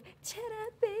famous move. Ta-da,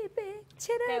 baby!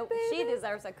 Ta-da, baby! She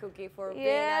deserves a cookie for being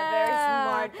a very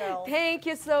smart girl. Thank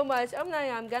you so much.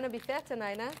 I'm gonna be fat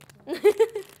tonight, huh?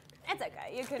 It's okay.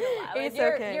 You can allow it. It's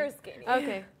okay. You're skinny.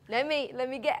 Okay. Let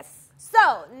me guess.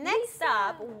 So next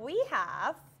up we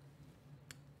have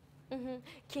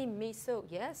Kim MISO.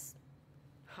 Yes.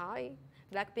 Hi.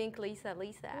 Blackpink, Lisa.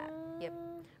 Yep.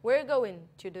 We're going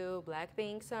to do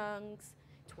Blackpink songs,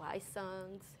 Twice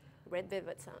songs, Red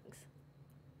Velvet songs.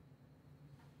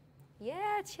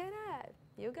 Yeah, shut up.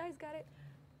 You guys got it.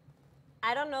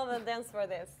 I don't know the dance for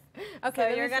this.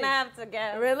 Okay, so you're gonna have to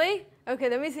guess. Really? Okay,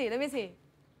 let me see.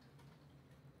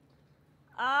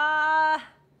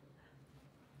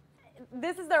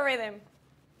 This is the rhythm.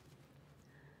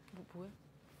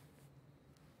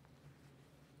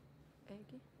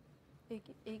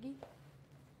 Iggy.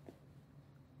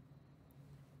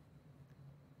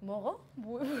 Moro?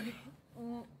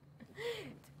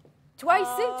 Twice?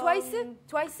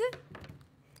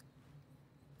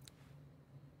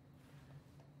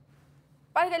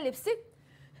 Pargal lipstick?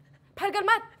 Pargal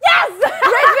mat? Yes!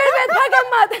 Red velvet, pargal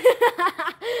mat!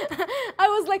 I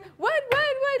was like, what?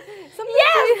 Something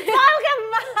Yes! Pargal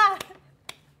mat!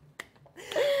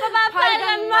 Papa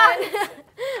pargal mat!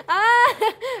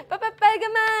 Papa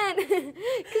pargal mat!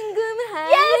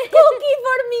 Yes, Cookie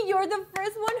for me! You're the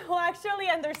first one who actually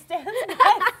understands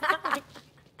that.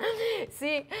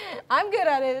 See, I'm good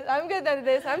at it. I'm good at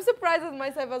this. I'm surprised with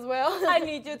myself as well. I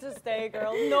need you to stay,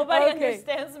 girl. Nobody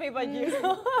understands me but you.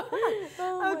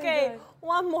 Okay,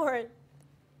 one more.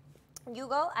 You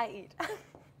go, I eat.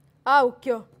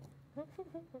 Okay.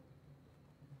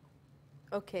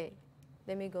 Okay,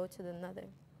 let me go to another.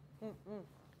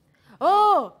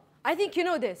 Oh, I think you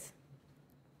know this.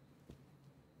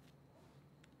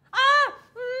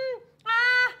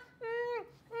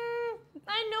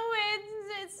 I know it.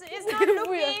 It's not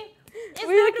Rookie. It's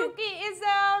not Rookie. It's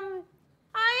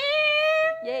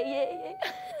Yeah.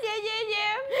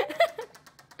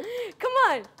 Come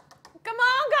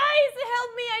on, guys,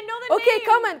 help me. I know the name. Okay,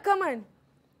 come on.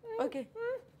 Okay.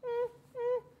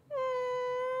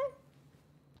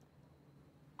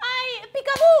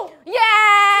 Peekaboo.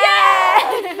 Yeah!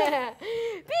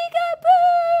 Peekaboo,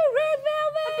 Red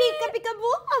Velvet.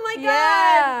 Peekaboo. Oh my God.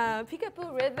 Yeah, Peekaboo,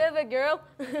 Red Velvet girl.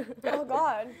 Oh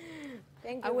God.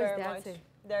 Thank you very much.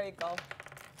 There you go.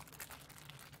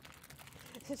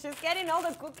 She's getting all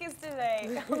the cookies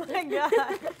today. Oh my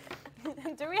God.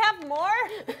 Do we have more?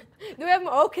 Do we have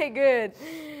more? Okay, good.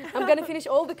 I'm gonna finish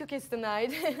all the cookies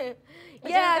tonight.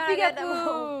 Yeah,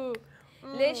 Peekaboo.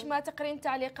 ليش ما تقرين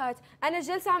تعليقات؟ أنا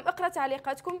جالسة عم أقرأ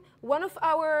تعليقاتكم. One of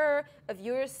our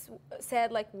viewers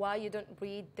said like, why you don't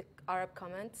read the Arab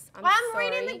comments? I'm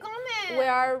reading the comments. We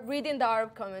are reading the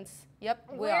Arab comments. Yep,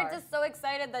 we're just so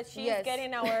excited that she's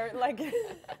getting our like.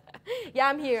 Yeah,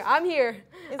 I'm here. I'm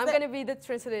gonna be the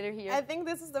translator here. I think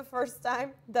this is the first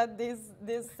time that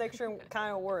this section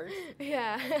kind of works.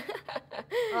 Yeah.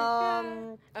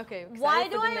 Okay. Why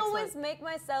do I always make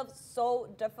myself so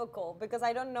difficult? Because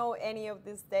I don't know any of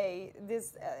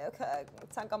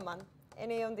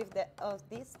any of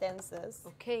these dances.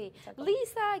 Okay.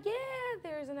 Lisa, yeah,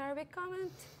 there's an Arabic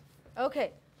comment.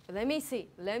 Okay, let me see.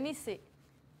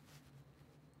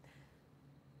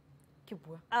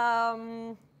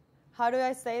 How do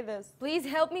I say this? Please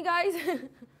help me, guys.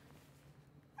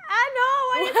 I know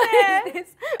what is this?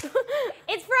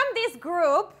 It's from this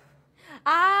group.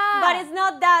 But it's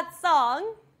not that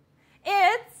song.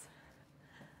 It's.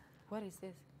 What is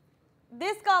this?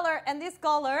 This color and this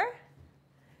color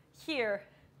here.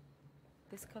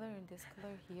 This color and this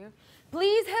color here.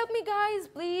 Please help me, guys.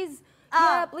 Please.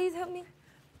 Yeah, please help me.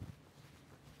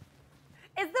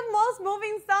 It's the most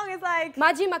moving song. It's like.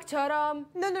 마지막처럼.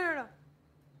 No.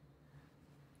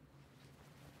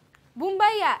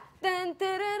 붐바야.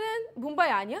 딴따라란.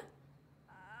 붐바야 아니야?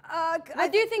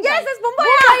 What do you think? Yes, it's Bumbaya.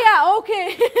 Bumbaya, okay.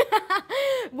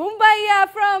 Bumbaya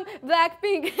from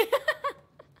Blackpink.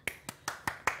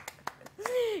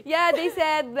 Yeah, they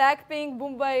said Blackpink,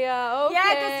 Bumbaya. Okay.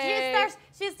 Yeah, because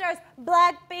she starts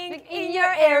Blackpink in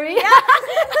your area.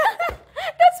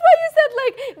 That's why you said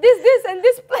like this and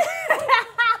this place.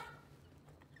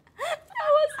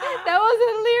 That was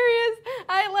hilarious.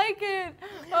 I like it.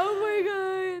 Oh my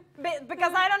God.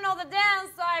 Because I don't know the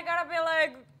dance, so I gotta be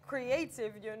like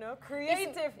creative, you know?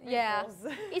 Creative. Yeah.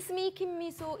 It's me, Kim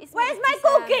MISO. Where's my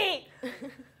cookie?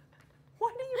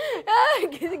 What do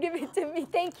you give it to me.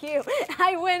 Thank you.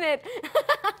 I win it.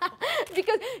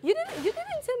 Because you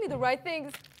didn't tell me the right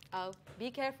things. Oh, be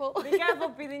careful. Be careful,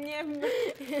 Pidiñem.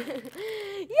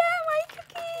 Yeah, my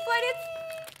cookie. But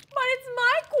it's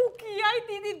my cookie. I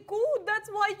did it good. That's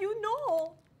why you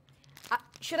know.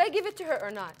 Should I give it to her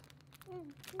or not?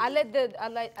 I'll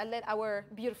let our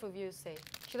beautiful viewers say.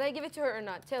 Should I give it to her or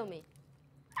not? Tell me.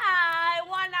 I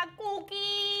want a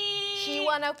cookie. She She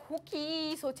want a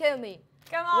cookie, so tell me.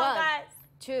 Come on, 1, guys.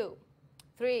 2,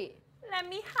 3. Let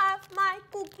me have my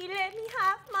cookie. Let me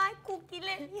have my cookie.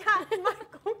 Let me have my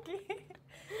cookie.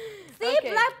 See,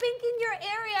 Okay. Blackpink in your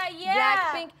area, yeah.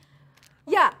 Blackpink.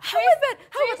 Yeah. How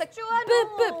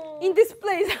about in this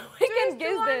place? We can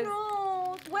guess this.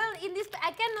 Well, in this,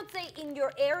 I cannot say in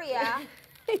your area.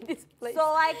 In this place. So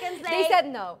I can say. They said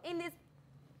no. In this.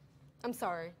 I'm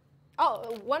sorry.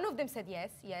 Oh, one of them said yes,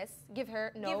 yes. Give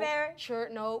her, no. Give her. Sure,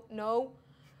 no, no.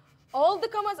 All the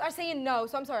comments are saying no,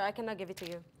 so I'm sorry, I cannot give it to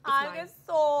you. I guess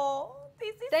so.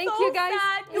 This is Thank so you, guys.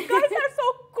 sad. You guys are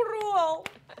so cruel.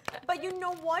 But you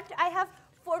know what? I have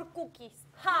 4 cookies.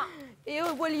 Ha!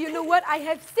 Well, you know what? I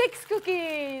have 6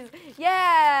 cookies.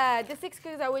 Yeah, the 6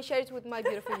 cookies I will share it with my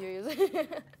beautiful viewers.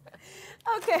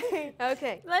 Okay.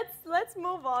 Okay. Let's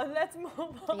move on. Let's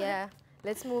move on. Yeah.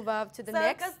 Let's move up to the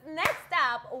next. Next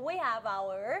up, we have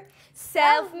our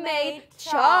self-made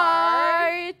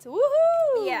chart.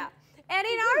 Woohoo! Yeah. And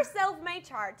in our self-made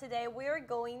chart today, we're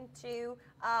going to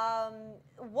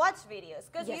watch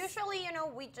videos. Because usually, you know,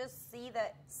 we just see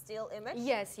the still image.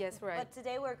 Yes, yes, right. But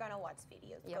today we're going to watch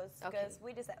videos. Because okay.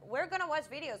 we decided we're going to watch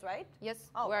videos, right?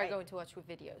 Yes, oh, we're going to watch with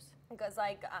videos. Because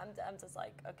like, I'm just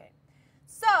like, okay.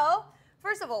 So,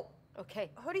 first of all,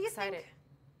 okay. Who do you think?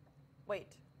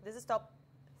 Wait, this is top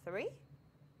 3?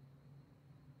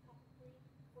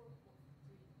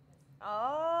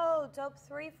 Oh, top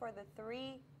 3 for the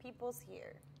 3 peoples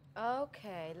here.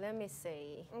 Okay, let me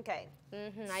see. Okay.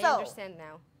 I understand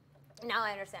now. Now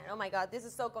I understand. Oh my God, this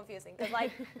is so confusing because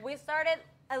like we started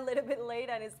a little bit late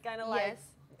and it's kind of like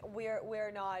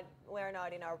we're not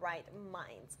in our right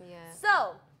minds. Yeah.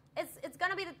 So it's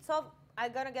gonna be the top.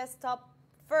 I'm gonna guess top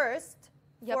first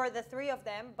for the 3 of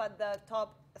them, but the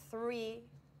top 3.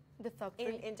 The top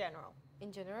 3 in general.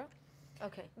 In general.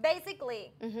 Okay.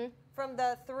 Basically, from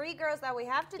the 3 girls that we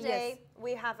have today,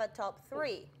 we have a top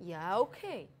 3. Yeah,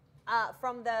 okay.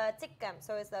 From the tick cam,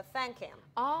 so it's the fan cam.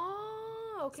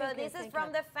 Oh, okay. So this is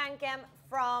from the fan cam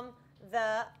from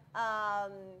the,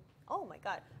 oh my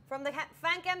God, from the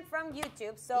fan cam from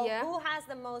YouTube. So who has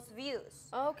the most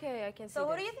views? Okay, I can see So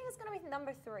who do you think is going to be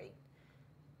number 3?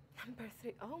 Number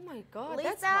 3, oh my God, Lisa,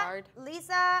 that's hard.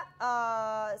 Lisa,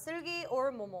 Seulgi,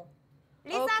 or Momo?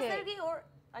 Lisa, Seulgi, or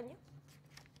Anya?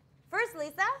 First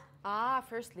Lisa.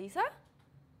 First Lisa?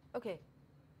 Okay.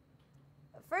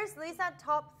 First Lisa,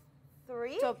 top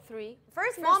 3? Top 3.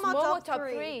 First Momo, top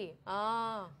 3.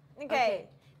 Okay.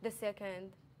 The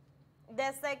second.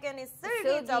 The second is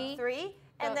Seulgi, top 3.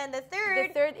 And then the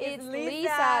third is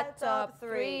Lisa, top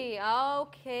 3.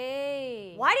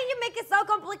 Okay. Why did you make it so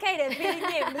complicated,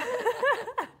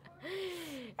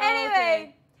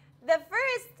 Anyway, the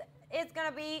first is going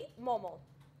to be Momo.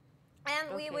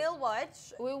 And we will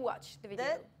watch... We'll watch the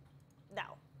video.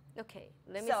 Now. Okay,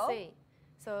 let me see.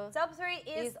 So top 3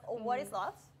 is What is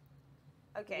Love?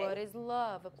 Okay. What is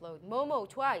Love? Upload. Momo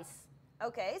twice.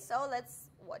 Okay, so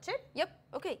let's watch it. Yep,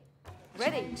 okay.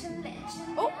 Ready.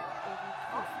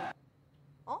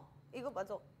 Oh! 이거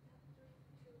맞아.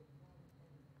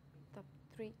 Top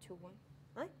 3, 2,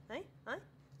 1.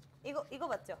 이거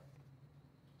맞죠?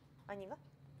 아닌가?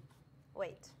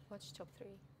 Wait. Watch top 3.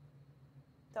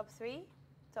 Top 3?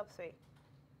 Top 3.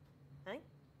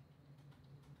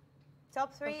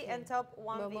 Top 3 and top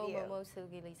 1 video. Momo,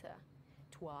 Seulgi, Lisa.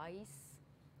 Twice.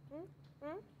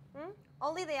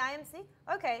 Only the IMC?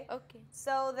 Okay. Okay.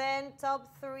 So then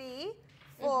top 3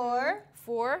 for...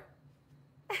 4.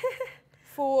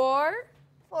 4.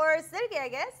 For Seulgi, I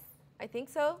guess. I think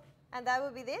so. And that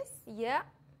would be this? Yeah.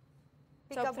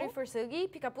 Top 3 for Seulgi,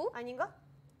 Peekaboo. 아닌가?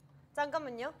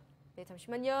 잠깐만요. 네,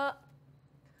 잠시만요.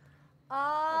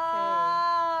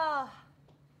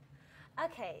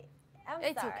 Okay. I'm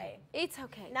it's sorry. Okay. It's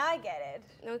okay. Now I get it.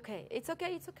 Okay. It's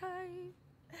okay. It's okay.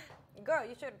 Girl,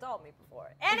 you should have told me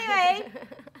before. Anyway.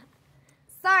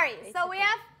 Sorry. So we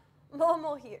have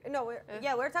Momo here. No,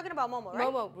 we're talking about Momo, right?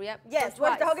 Momo, yeah. Yes,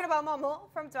 we're talking about Momo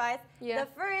from Twice. Yeah.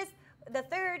 The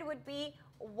third would be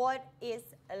What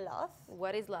is Love?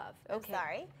 What is Love? Okay. I'm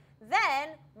sorry.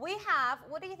 Then we have,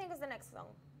 what do you think is the next song?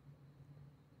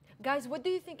 Guys, what do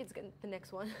you think is the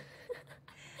next one?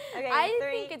 Okay, I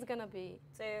 3, think it's gonna be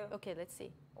 2. Okay, let's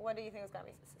see. What do you think it's gonna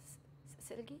be?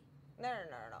 Seulgi? No.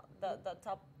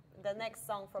 The next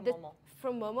song from Momo.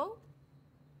 From Momo?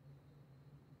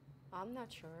 I'm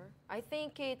not sure. I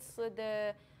think it's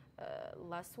the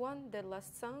last one, the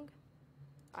last song.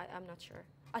 I'm not sure.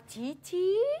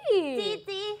 Titi.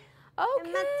 Titi.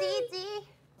 Okay. Titi.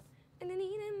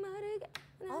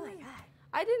 Oh my God.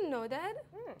 I didn't know that.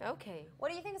 Okay.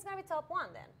 What do you think is gonna be top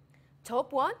 1 then?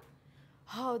 Top 1?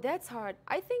 Oh, that's hard.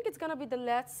 I think it's gonna be the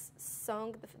last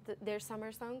song, their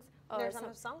summer songs. Their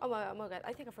summer song? Oh my god,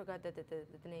 I think I forgot the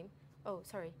name. Oh,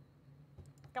 sorry.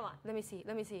 Come on. Let me see.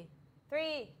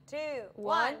 3, 2,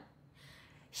 1.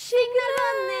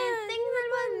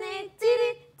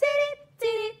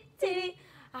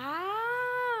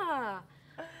 Ah.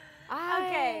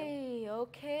 Okay.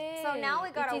 So now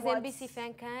we gotta watch. It is NBC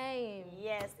fan cam.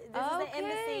 Yes, this is the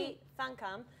NBC fan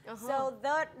cam. So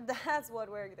that's what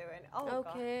we're doing. Oh,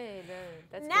 okay,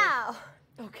 that's now.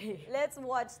 Good. Okay. Let's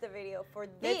watch the video for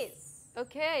this.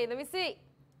 Okay, let me see.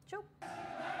 Choop.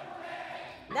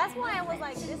 That's why I was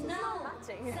like, this is not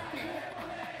matching.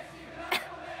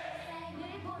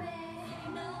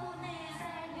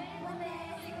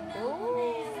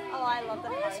 Oh, I love the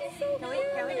heart. She's so can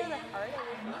we do the heart?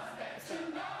 Such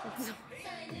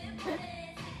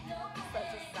a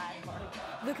sad part.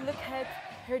 Look at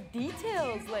her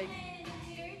details, like.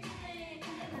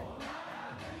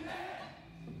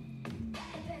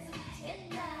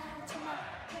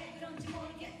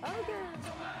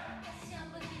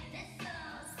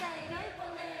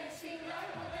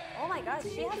 Oh my gosh,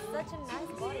 she has such a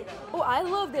nice body though. Oh, I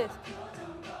love this.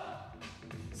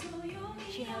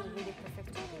 She has really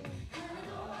perfect body.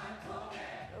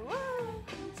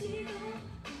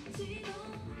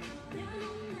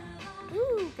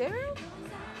 Ooh, girl.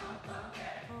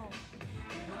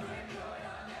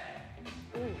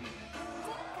 Ooh.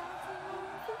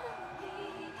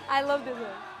 I love this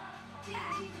one.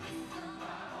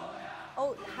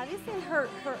 Oh, have you seen her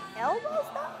elbows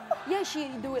though? Yeah, she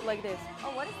do it like this.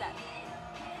 Oh, what is that?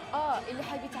 اللي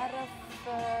حابب يتعرف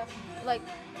like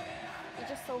it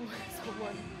just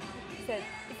someone said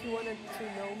if you wanted to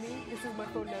know me, this is my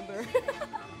phone number.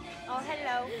 Oh,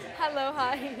 hello. Hello,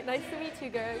 hi. Nice to meet you,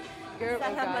 girl. Or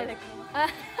guy.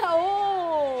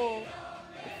 Oh.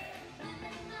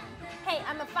 Hey,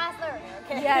 I'm a fast learner,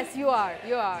 okay? Yes, you are.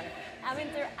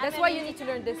 That's why you need to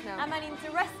learn this now. I'm an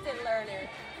interested learner.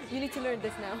 You need to learn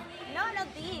this now. No, not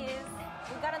these.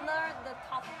 We gotta learn the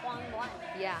top one.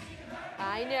 Yeah,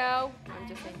 I know. I'm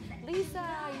just saying. Lisa,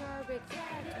 you're big.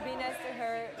 Be nice to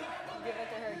her. Give it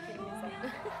to her.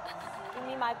 Give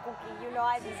me my cookie. You know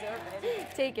I deserve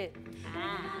it. Take it.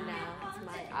 No, it's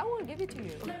mine. I won't give it to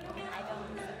you. I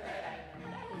don't deserve it.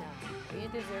 No, you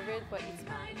deserve it, but it's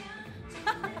mine.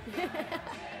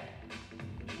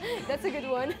 That's a good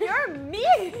one. You're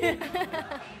mean.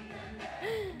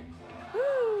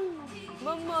 Woo!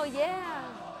 Momo, yeah.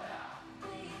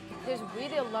 There's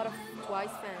really a lot of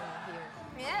Twice fans here.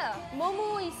 Yeah.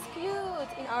 Momo is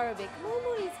cute in Arabic.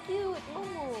 Momo is cute.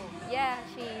 Momo. Yeah,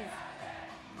 she's.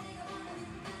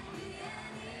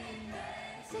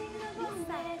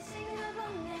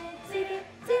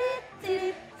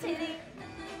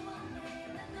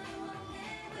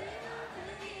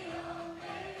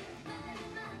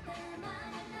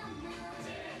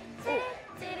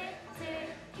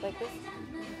 Like this?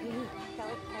 Can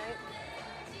we?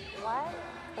 Why?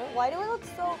 Why do we look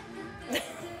so...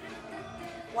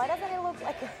 Why doesn't it look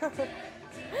like her?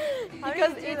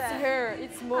 Because it's her.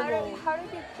 It's Momo. How did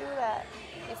you do that?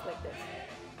 It's like this.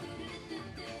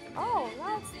 Oh,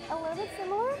 that's a little bit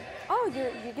similar. Oh,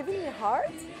 you're giving me a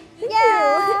heart? Thank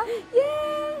Yeah. you.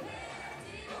 Yeah.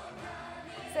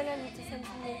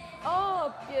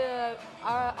 Oh,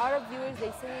 our Arab viewers,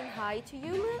 they saying hi to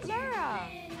you, Lara.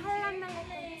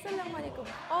 Salam alaikum.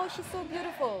 Oh, she's so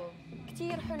beautiful.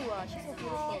 كتير حلوة. She's so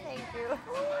beautiful. Oh, thank you.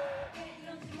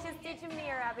 She's teaching me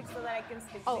Arabic so that I can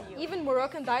speak to you. Oh, even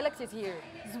Moroccan dialect is here.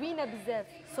 Zwina bzef.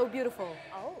 So beautiful.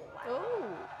 Oh, wow. Oh.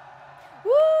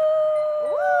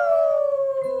 Woo!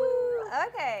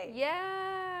 Okay.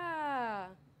 Yeah.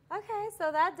 Okay,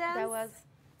 so that dance. That was.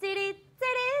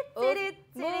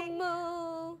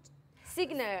 Momo.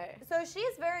 Signer. So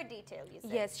she's very detailed, you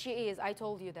said. Yes, she is. I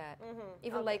told you that.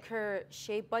 Even like her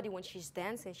shape body when she's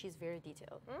dancing, she's very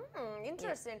detailed.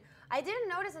 Interesting. Yeah. I didn't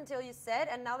notice until you said,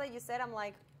 and now that you said, I'm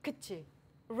like, Kuchi.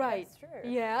 Right. That's true.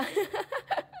 Yeah.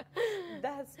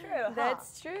 That's true. Huh?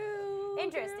 That's true.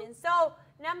 Interesting. So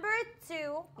number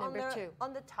two, on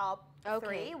the top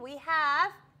three, we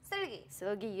have Seulgi.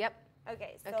 Seulgi, yep.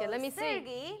 Okay, so let me see.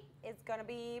 Seulgi is gonna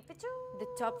be Pichu. The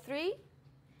top three.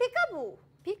 Peekaboo.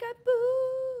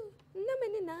 Peekaboo. I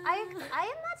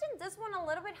imagine this one a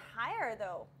little bit higher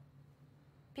though.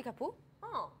 Peekaboo?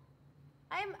 Oh.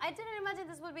 I didn't imagine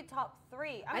this would be top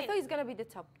three. I thought it's gonna be the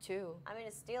top two. I mean,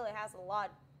 it has a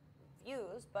lot of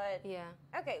views, but yeah.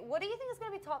 Okay, what do you think is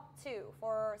gonna be top two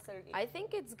for Seulgi? I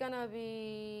think it's gonna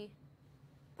be.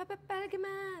 I think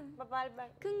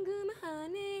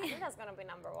that's gonna be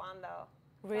number one though.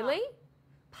 Really?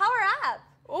 Power Up.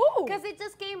 Oh. Because it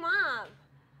just came up.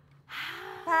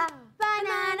 I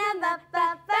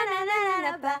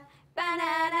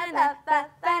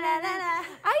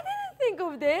didn't think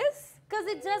of this. Because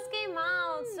it just came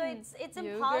out, so it's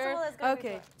impossible. It's gonna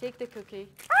okay, be take the cookie.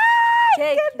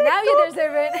 Take. Now you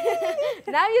deserve it.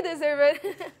 Now you deserve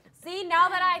it. See, now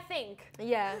that I think.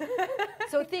 Yeah.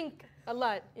 So think a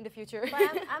lot in the future.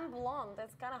 But I'm blonde.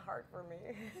 That's kind of hard for me.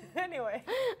 Anyway.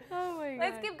 Oh my God.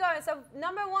 Let's keep going. So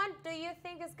number one, do you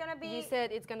think it's gonna be? You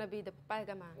said it's gonna be the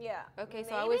Palgama. Yeah. Okay,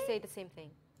 so Maybe? I would say the same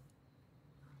thing.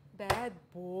 Bad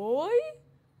boy?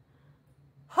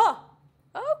 Huh.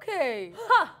 Okay.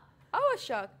 Huh. I was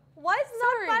shocked. Why is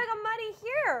Sorry. not Palgamari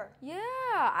here?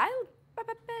 Yeah,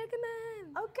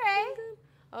 Palgaman. Okay.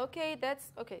 Okay,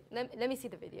 that's okay. Let me see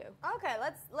the video. Okay,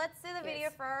 let's see the video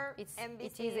for It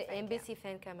MBC. is an MBC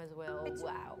fan cam as well.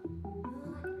 Wow.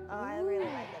 Oh, I really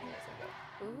like that music.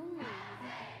 Ooh.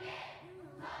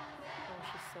 Oh,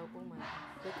 she's so, oh my,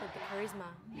 look at the charisma.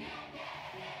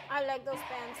 I like those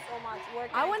bands so much.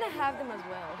 I want to have them as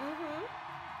well. Mm-hmm.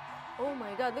 Oh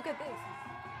my God, look at this.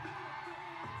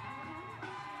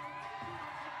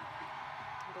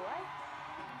 Do I?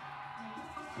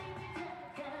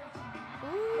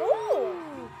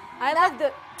 Ooh. I love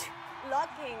the.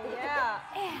 Locking, yeah.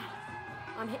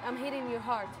 I'm hitting your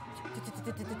heart.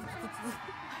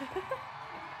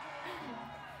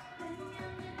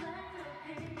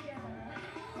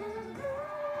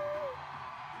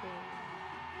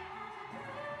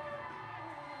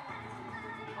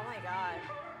 Oh my God.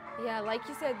 Yeah, like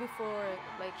you said before,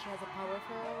 like she has a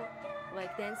powerful,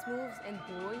 like dance moves and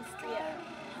voice. Yeah.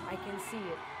 I can see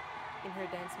it in her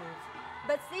dance moves.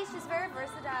 But see, she's very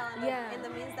versatile in the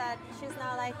means that she's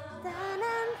not like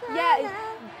Yeah,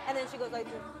 and then she goes like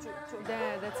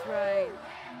yeah, that's right.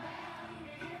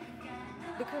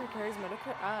 Look at her charisma, look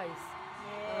at her eyes.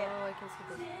 Yeah. Oh, I can see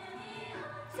this.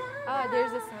 Oh,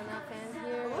 there's a Sana fan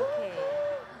here. Okay.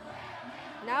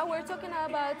 Now we're talking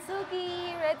about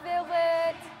Seulgi, Red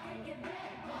Velvet.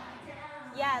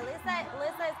 Yeah, Lisa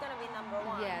is gonna be number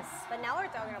one. Yes. But now we're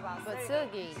talking about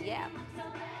Seulgi, yeah.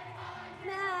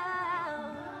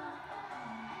 Now.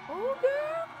 Oh,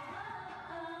 girl.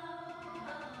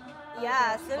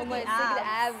 Yeah, Oh Seulgi my, abs. Seulgi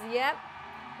abs, yep.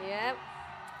 Yep.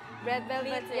 Red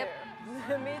Velvet, Me too. yep.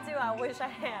 Me too, I wish I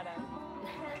had it.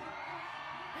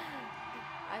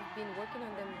 I've been working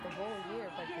on them the whole year,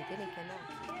 but they didn't come out.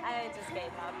 I just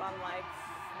gave up. I'm like,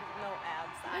 no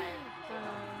abs.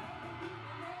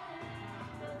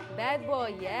 Bad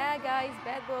boy, yeah, guys,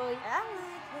 bad boy.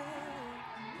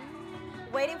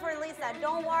 Waiting for Lisa.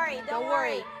 Don't worry. Don't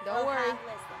worry. We'll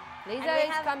Lisa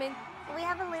is coming. We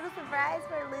have a little surprise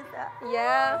for Lisa.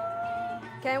 Yeah.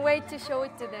 Can't wait to show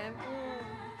it to them.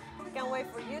 Can't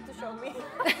wait for you to show me.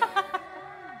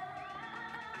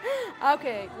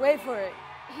 Okay, wait for it.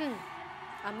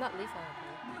 I'm not Lisa.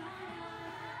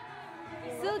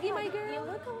 Seulgi, my girl. You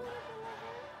look a little bit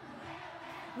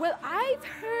Well, I've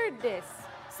heard this.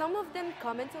 Some of them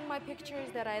comment on my pictures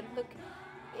that I look,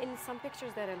 in some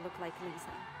pictures that I look like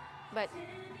Lisa. But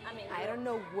I mean, I don't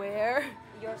know where.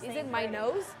 You're Is it my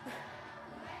nose?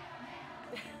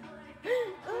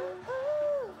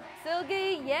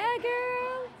 Seulgi, yeah,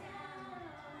 girl.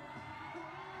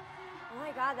 Oh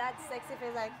my God, that sexy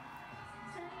face, like.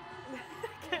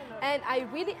 And I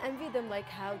really envy them, like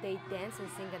how they dance and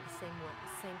sing at the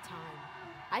same time.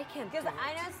 I can't. Because do it.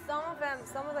 I know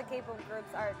some of the K-pop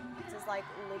groups are just like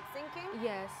lip syncing.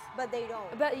 Yes. But they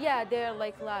don't. But yeah, they're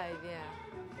like live, yeah.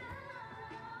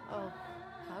 Oh,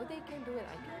 how they can do it,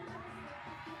 I can't.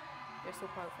 They're so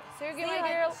powerful. Seulgi, my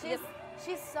like, girl.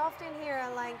 She's soft in here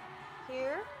and like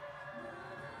here,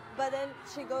 but then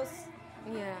she goes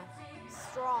Yeah.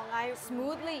 strong.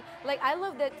 Smoothly, like I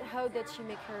love that how that she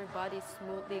make her body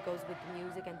smoothly goes with the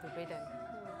music and the rhythm.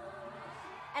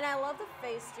 And I love the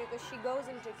face too, because she goes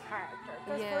into character.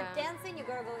 Because for Yeah. dancing, you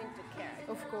gotta go into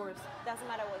character. Of course. Doesn't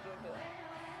matter what you're doing.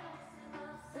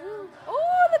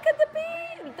 Oh, look at the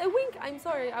pink, the wink. I'm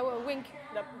sorry, I will wink.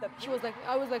 She was like,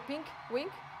 I was like pink,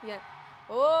 wink. Yeah.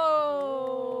 Oh,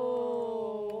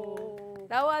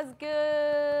 that was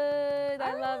good.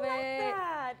 I love really it. like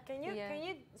that. Can you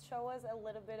Yeah. show us a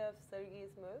little bit of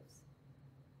Seulgi's moves?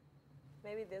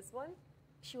 Maybe this one.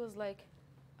 She was like,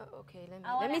 oh, okay, let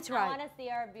me I try. want to see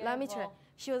our beautiful. Let me try.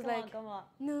 She was like, come on.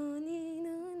 눈이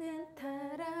눈에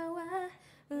따라와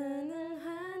우는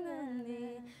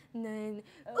하늘이 난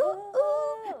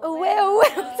well,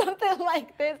 something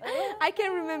like this. I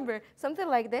can't remember. Something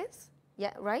like this.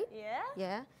 Yeah, right? Yeah?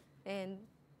 Yeah. And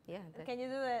yeah. That. Can you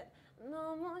do it?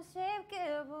 너무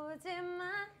쉽게 보지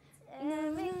마.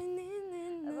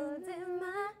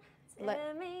 Like,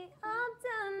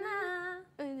 재미없잖아.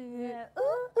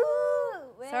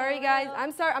 sorry guys.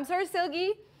 I'm sorry,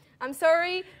 Seulgi. I'm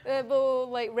sorry,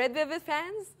 like Red Velvet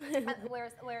fans.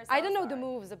 I don't know the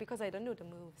moves because I don't know the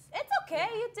moves. It's okay.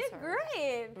 You did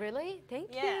great. Really?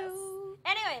 Thank you.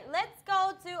 Anyway, let's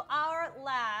go to our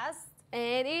last.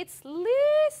 And it's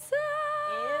Lisa.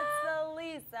 It's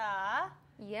Lisa.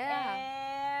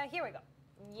 Yeah. Here we go.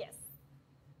 Yes.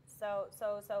 So,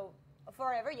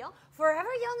 Forever Young.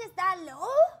 Forever Young is that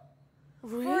low?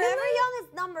 Really? Forever Young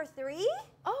is number 3?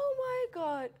 Oh my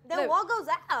God. Then what goes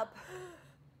up?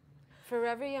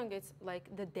 Forever Young, it's like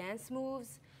the dance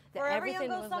moves. Forever Young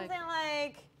goes something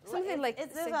like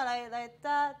it's this one like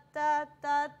da da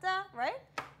da da, right?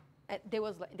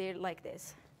 They're like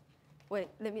this. Wait,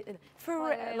 let me. Wait.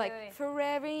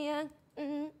 Forever Young.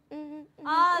 Oh,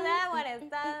 that one is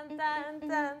dun dun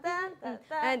dun dun dun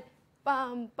dun. And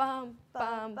bum bum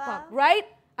bum bum. Right?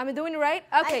 Am I doing it right?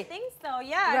 Okay. I think so.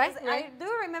 Yeah. Right? I do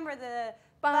remember the.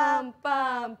 Bum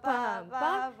bum bum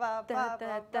bum.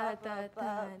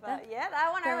 Yeah, that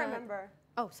one I remember.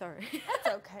 Oh, sorry. That's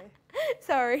okay.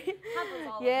 Sorry. Happens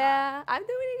all the time. I'm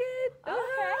doing good.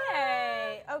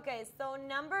 Okay. Okay. So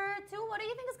number 2, what do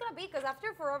you think it's gonna be? Because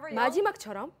after Forever Young.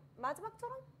 마지막처럼.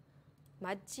 마지막처럼?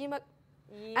 마지막.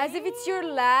 As if it's your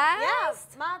last. Yes.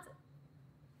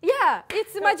 Yeah,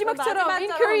 it's 마지막처럼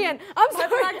in Korean. I'm sorry.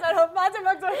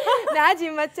 마지막처럼.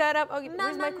 Okay, where's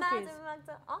my cookies?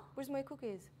 Where's my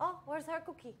cookies? Oh, where's her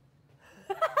cookie?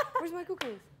 Where's my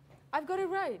cookies? I've got it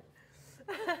right.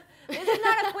 This is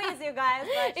not a quiz, you guys.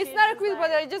 But it's not a quiz, but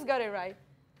I just got it right.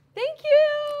 Thank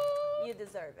you. You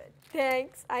deserve it.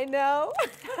 Thanks. I know.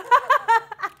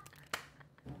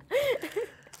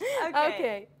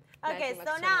 Okay. Okay,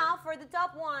 so now for the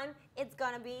top 1, it's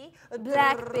gonna be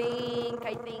BLACKPINK,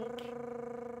 I think.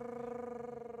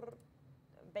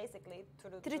 Basically.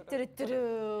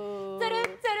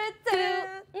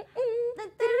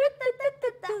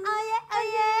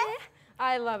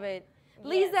 I love it.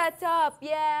 Lisa top,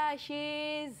 yeah,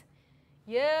 she's,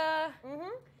 yeah.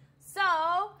 So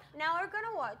now we're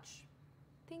gonna watch.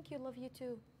 Thank you, love you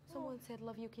too. Someone said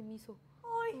love you, Kim Miso.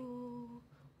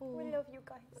 We love you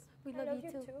guys. We love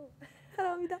you too.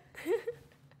 사랑합니다.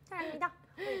 사랑합니다.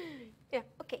 Yeah,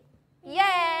 okay.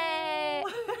 Yay!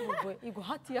 이거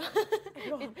하트야?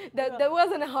 That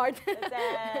wasn't a heart.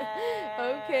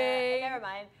 Okay. Never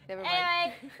mind.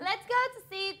 Anyway, let's go to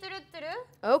see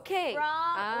Okay.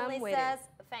 from Lisa's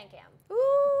fan cam.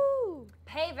 Ooh.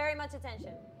 Pay very much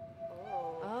attention.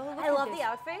 Oh, I love the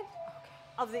outfit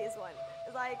of this one.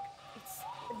 It's like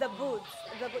the boots.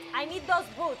 I need those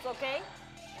boots, okay?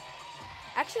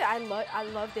 Actually, I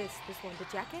love this one. The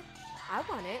jacket. I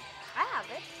want it. I have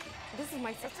it. This is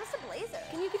my. It's just a blazer.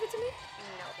 Can you give it to me?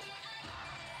 No.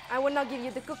 I will not give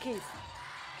you the cookies.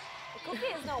 The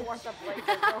cookie is not worth a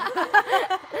blazer.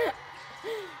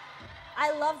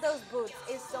 I love those boots.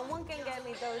 If someone can get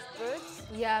me those boots,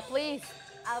 yeah, please.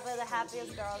 I'll be the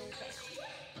happiest girl in town.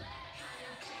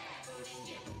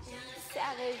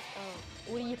 Savage.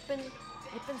 우리 예쁜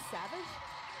savage?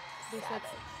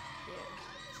 Savage. Yeah.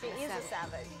 She is a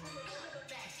savage.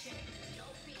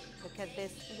 Look at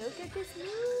this. Look at this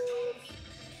move.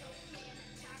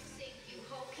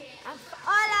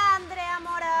 Hola, Andrea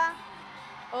Mora.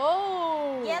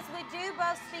 Oh. Yes, we do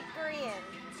both speak Korean.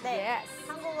 네. Yes.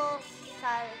 한국어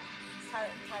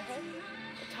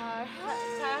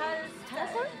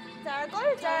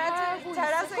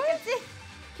잘할 수 있겠지?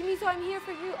 Kim Miso, I'm here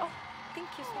for you. Oh,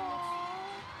 thank you so much.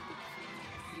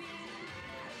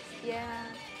 Yeah.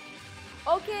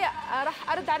 Okay, راح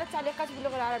أرد على التعليقات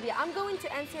باللغة العربية. I'm going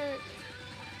to answer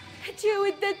you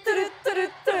with the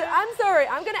I'm sorry.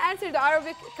 I'm going to answer the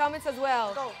Arabic comments as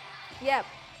well. Go. Yep.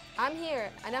 I'm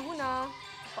here. أنا هنا.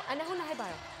 أنا هنا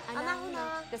해봐요. أنا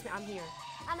هنا. That's me. I'm here.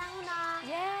 أنا هنا.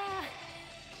 Yeah.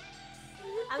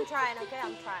 I'm trying, okay?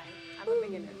 I'm trying. I'm a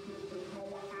beginner.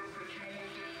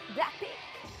 BLACKPINK.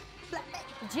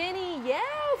 Jennie, yeah,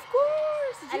 of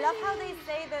course. I Jennie. love how they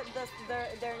say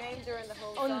their name during the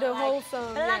whole song. On the whole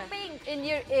song, BLACKPINK. Yeah. In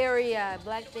your area,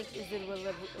 BLACKPINK is the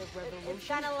revolution. It's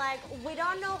kind of like, we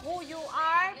don't know who you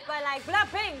are, but like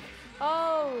BLACKPINK.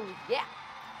 Oh, yeah.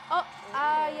 Oh,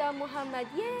 Aya Muhammad,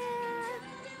 yeah.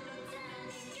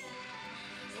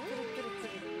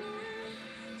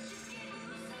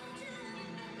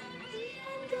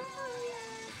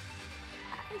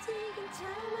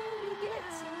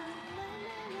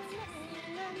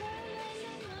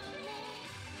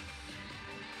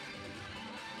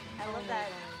 I love that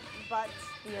butt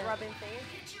rubbing thing.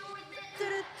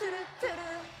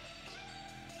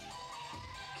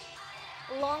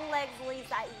 Long legs,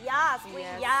 Lisa. Yes,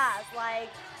 yes. Like,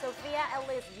 Sophia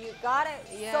Ellis, you got it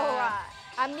so right.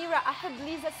 Amira, I have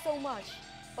Lisa so much.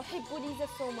 أحب Lisa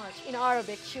so much. In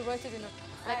Arabic, she wrote it in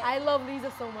like I love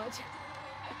Lisa so much.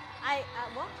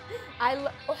 What?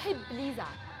 أحب Lisa.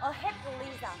 أحب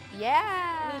Lisa.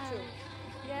 Yeah. Me too.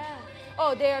 Yeah.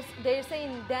 Oh, they're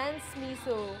saying dance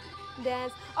MISO.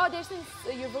 Dance. Oh, they're saying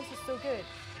your voice is so good.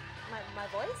 My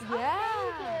voice? Yeah.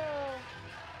 Oh, thank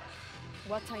you.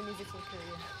 What time is it in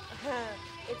Korea?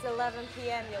 It's 11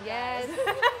 p.m. you Yes.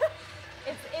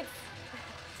 guys. it's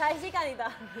잘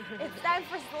시간이다. It's time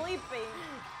for sleeping.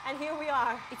 And here we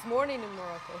are. It's morning in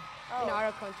Morocco. In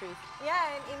our countries.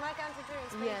 Yeah, in my country too, in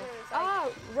Spain too. It's like,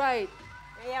 oh, right.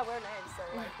 Yeah, we're neighbors, so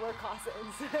like we're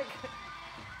cousins.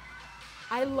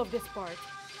 I love this part.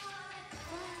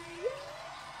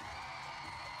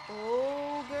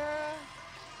 Oh, girl.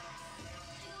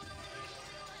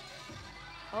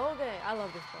 Okay, I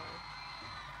love this part.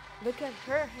 Look at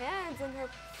her hands and her.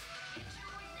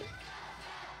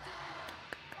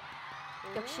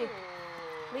 역시.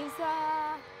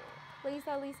 Lisa.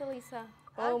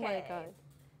 Oh my God.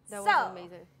 That was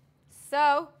amazing.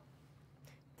 So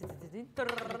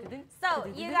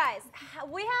you guys,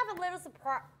 we have a little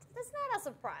surprise. It's not a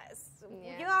surprise.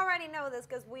 Yeah. You already know this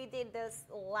because we did this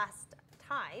last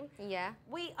time. Yeah.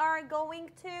 We are going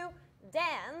to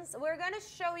dance. We're going to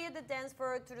show you the dance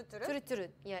for turut turut. Turut turut.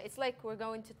 Yeah, it's like we're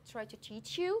going to try to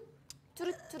teach you.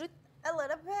 Turut turut. A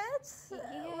little bit.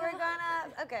 Yeah. We're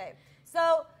gonna, okay.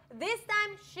 So this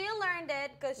time she learned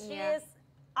it because she is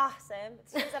awesome.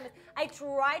 She's amazing. I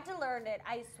tried to learn it.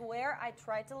 I swear I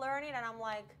tried to learn it and I'm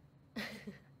like,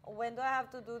 when do I have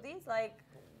to do this? Like,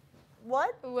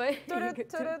 what? What? Turut,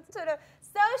 turut, turut.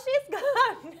 So she's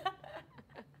gone.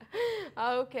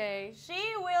 Okay.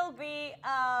 She will be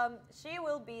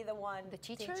the one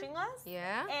teaching us.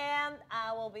 Yeah. And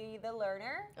I will be the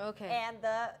learner. Okay. And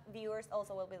the viewers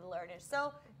also will be the learners.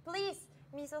 So please,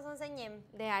 미소 선생님.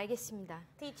 네, 알겠습니다.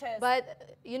 Teach us. But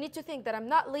you need to think that I'm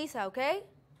not Lisa, okay?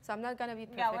 So I'm not gonna be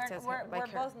perfect as her. We're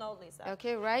both no Lisa.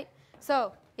 Okay, right?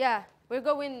 So yeah, we're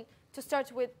going to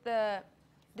start with the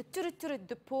turut turut,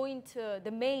 the point,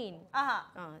 the main.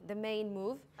 The main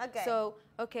move. Okay. So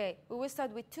okay, we will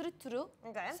start with turut turut.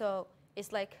 Okay. So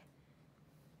it's like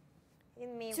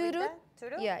In me turut. with the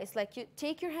turut? Yeah, it's like you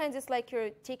take your hands. It's like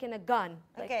you're taking a gun.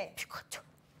 Like, okay.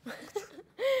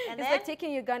 And it's then? like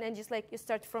taking your gun and just like you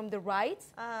start from the right.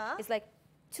 It's like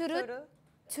turut,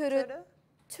 turut,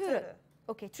 turut.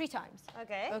 Okay, 3 times.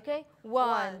 Okay. Okay.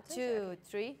 1, 2,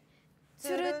 3.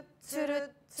 Turut,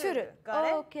 turut, turut. Got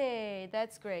it? Okay,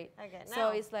 that's great. Okay, So now.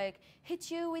 it's like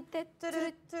hit you with the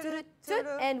turut, turut,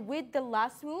 turut, and with the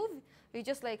last move, you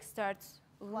just like start.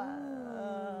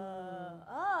 Wow.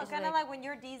 Oh, kind of like when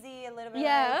you're dizzy a little bit.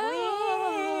 Yeah.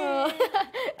 Like,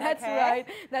 That's okay. right.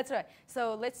 That's right.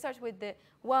 So let's start with the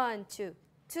 1, 2.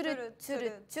 Turut,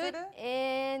 turut, turut,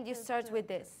 and you start with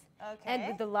this. Okay. And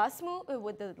with the last move,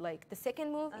 with the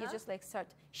second move, you just like start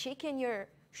shaking your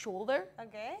shoulder.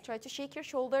 Okay. Try to shake your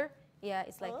shoulder. Yeah,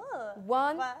 it's like Oh.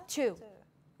 1, 2.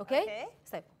 Okay? Okay.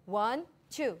 It's like 1,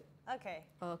 2. Okay.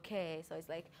 Okay, so it's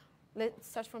like, let's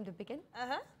start from the beginning.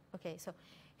 Okay, so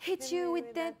hit you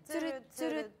with that.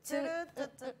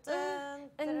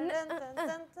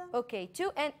 Okay,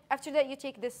 2, and after that you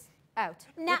take this out.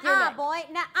 Nah, boy,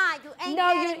 nah, you ain't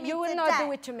No, getting you me will not today.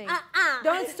 do it to me.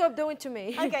 Don't stop doing to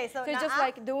me. Okay, so you're just nah.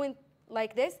 like doing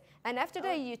like this, and after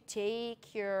that you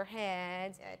take your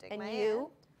hands Yeah, I take and my you hand.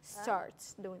 start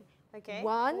doing. Okay.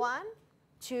 1, 1,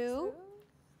 2,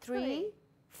 3, three.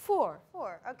 4.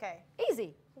 4. Okay.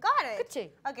 Easy. Got it.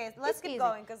 Good. Okay, let's It's keep easy.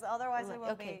 going because otherwise it will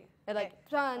Okay. be. Like Okay.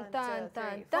 tan 1, tan 2,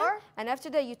 tan 3, tan, 4. and after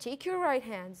that you take your right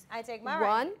hands. I take my 1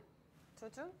 right. 2,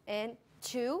 2, and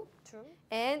 2, 2.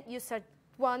 and you start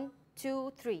 1,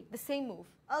 2, 3. The same move.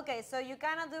 Okay, so you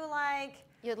kind of do like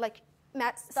You're like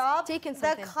stop taking the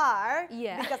something. car.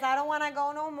 Yeah. Because I don't want to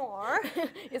go no more.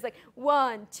 It's like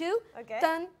 1, 2, Okay.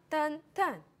 tan tan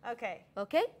tan. Okay.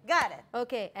 Okay. Got it.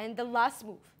 Okay, and the last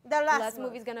move. The last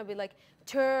move is gonna be like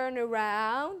turn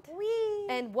around Wee.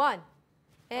 and 1,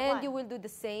 and 1. you will do the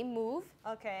same move,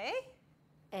 Okay.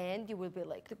 and you will be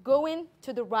like going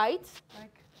to the right.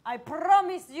 Like, I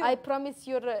promise you. I promise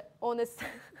you're honest.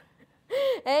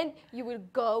 And you will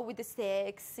go with the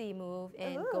sexy move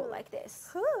and go like this.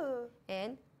 Ooh.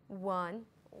 And 1,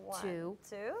 2,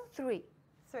 2, 3.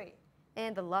 3.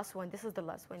 And the last one, this is the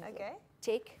last one. Okay.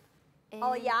 Take and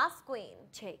Oh, yes, queen.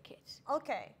 take it.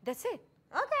 Okay. That's it.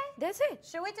 Okay. That's it.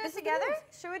 Should we do This it is the together?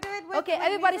 move. Should we do it with Okay, with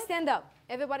everybody music? stand up.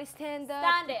 Everybody stand up.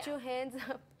 Stand Put up. your hands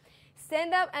up.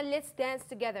 Stand up and let's dance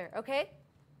together, okay?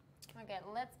 Okay,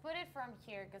 let's put it from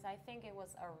here because I think it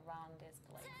was around this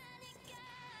place.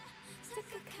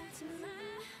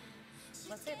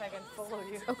 Let's see if I can follow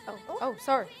you. Oh,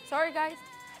 sorry. Sorry, guys.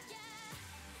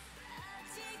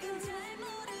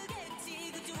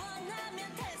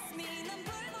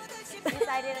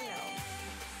 I didn't know.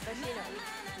 But she knows.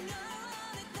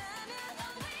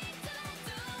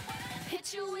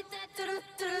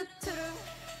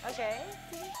 Okay.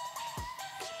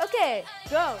 Okay,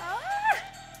 go.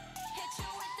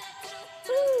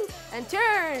 And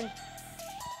turn.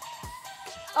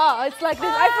 Oh, it's like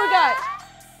this. I forgot.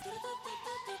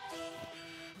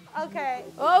 Okay.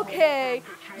 Okay.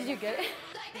 Did you get it?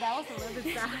 That was a little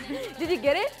bit sad. Did you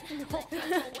get it?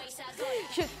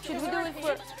 should we do it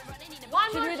for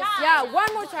one more time? Yeah,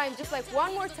 one more time. Just like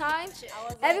one more time.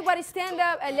 Everybody stand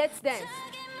up and let's dance.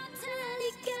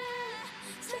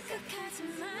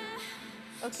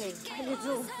 Okay. I need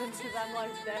to listen because I'm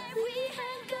like deaf.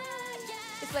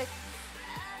 It's like.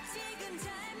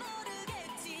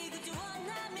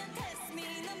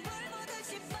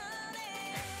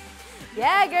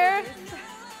 Yeah, girl.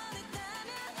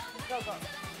 Go, go.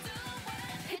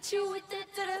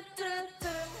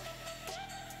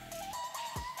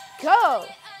 Go.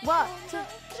 1, 2.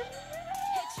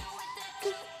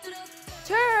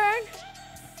 Turn.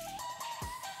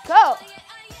 Go.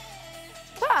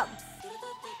 Bam.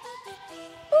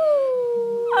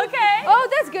 Okay. Oh,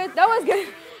 that's good. That was good.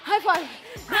 High five.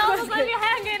 I almost let me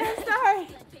hang it. I'm sorry.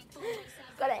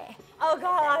 Got it. Oh,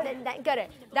 God. Got it.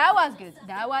 That was good.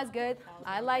 That was good.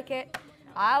 I like it.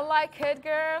 I like it,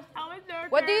 girl.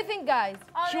 What do you think, guys?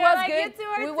 She was good.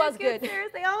 We was good.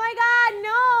 Seriously. Oh my God,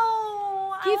 no.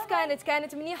 كيف كانت؟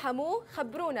 كانت منيحة مو؟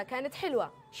 خبرونا. كانت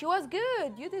حلوة. She was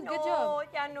good. You did a good job.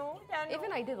 No.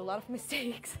 Even I did a lot of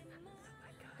mistakes.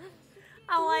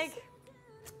 I'm like,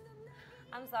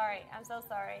 I'm sorry. I'm so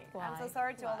sorry. Why? I'm so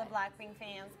sorry to all the BLACKPINK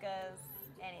fans, because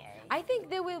anyway. I think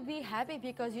they will be happy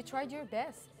because you tried your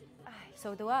best.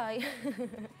 So do I.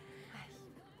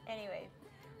 Anyway,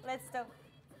 let's stop.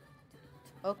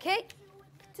 Okay.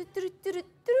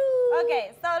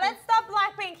 Okay, so let's stop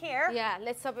BLACKPINK here. Yeah,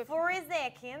 let's stop it for a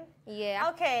second. Yeah.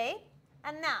 Okay,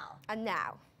 and now.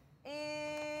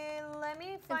 Let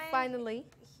me find. And finally.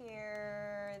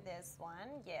 Here, this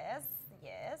one. Yes.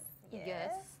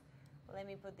 Let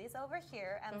me put this over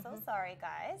here. I'm so sorry,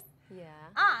 guys.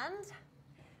 Yeah. And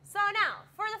so now,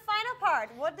 for the final part,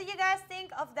 what do you guys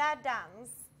think of that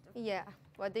dance? Yeah.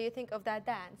 What do you think of that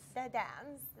dance? That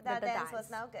dance was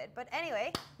no good. But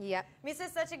anyway, yeah. Miso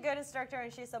is such a good instructor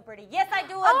and she's so pretty. Yes, I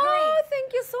do agree. Oh,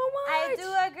 thank you so much. I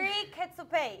do agree,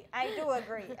 Ketsupe. I do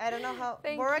agree. I don't know how.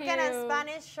 Moroccan and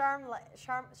Spanish charm life?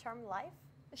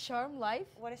 Charm life?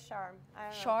 What is charm? I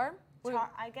don't know. Charm?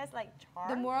 I guess like charm.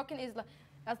 The Moroccan is like,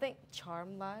 I think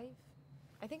charm life.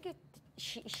 I think it.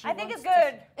 I think it's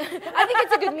good. I think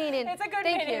it's a good meaning. It's a good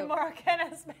meaning, Moroccan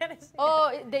and Spanish.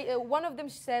 Oh, one of them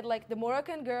said like the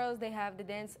Moroccan girls, they have the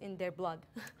dance in their blood.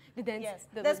 The dance. Yes.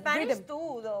 The Spanish rhythm.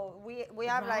 Too, though. We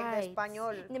have like the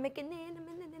Espanol.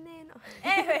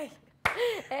 Anyway.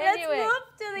 Let's move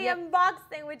to the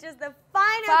unboxing, which is the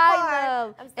final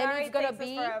part. I'm sorry, and it's gonna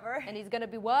be forever. And it's gonna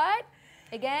be what?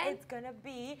 Again? It's gonna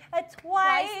be a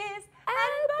twice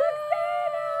unboxing.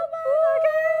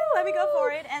 Let me go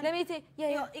for it. And let me take.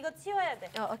 Yeah. 이거 치워야 돼.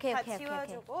 Okay. 다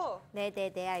치워주고. 네,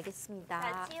 알겠습니다.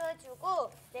 다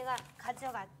치워주고 내가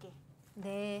가져갈게.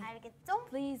 네. 알겠죠?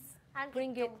 Please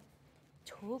bring it.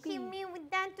 Hit me with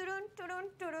that turun.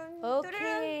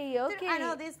 Okay. I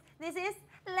know this is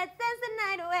Let's Dance the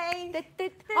Night Away.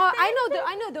 Oh, I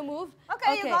know the move.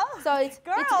 Okay, you go. So it's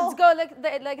go like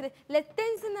the Let's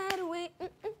Dance the Night Away.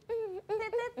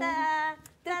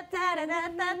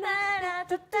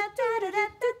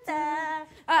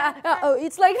 Oh,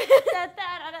 it's like 1,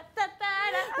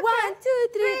 2,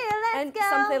 3, and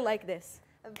something like this.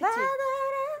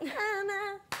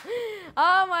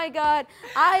 Oh my God!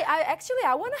 I actually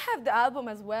want to have the album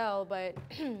as well, but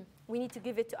we need to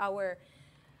give it to our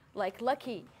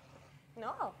lucky.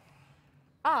 No.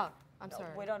 Oh, I'm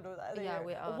sorry. We don't do that. Yeah,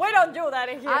 we don't do that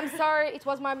in here. I'm sorry. It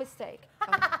was my mistake.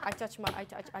 I touched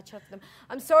them.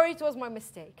 I'm sorry. It was my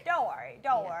mistake. Don't worry.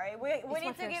 Don't worry. We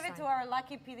need to give it to our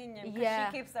lucky pidinyam because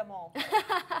she keeps them all.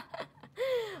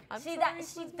 She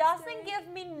doesn't give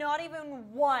me not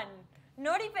even one.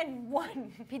 Not even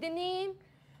one. 피디님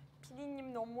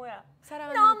너무야.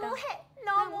 사랑합니다.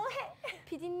 너무해.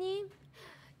 피디님,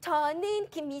 저는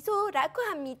김미소라고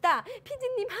합니다.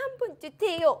 피디님 한 번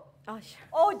주세요.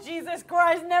 Oh, Jesus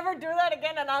Christ, never do that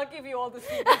again and I'll give you all the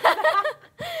secrets.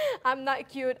 I'm not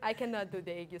cute. I cannot do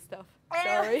the eggy stuff.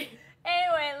 Sorry.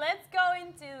 Anyway, let's go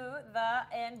into the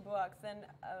unboxing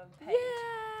page.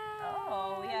 Yeah.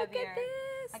 Oh, we have look here. At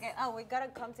this. Okay. Oh, we gotta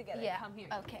come together. Yeah. Come here.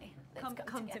 Okay. Come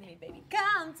to me, baby.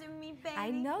 Come to me, baby. I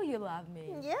know you love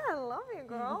me. Yeah, I love you,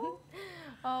 girl.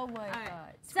 Oh my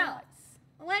God. So,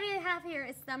 what do you have here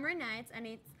is Summer Nights, and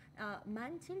it's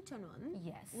 17,000원.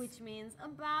 Yes. Which means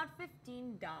about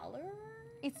 $15.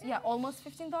 It's almost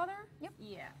 $15. Yep.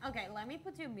 Yeah. Okay, let me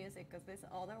put you music because this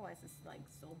otherwise is like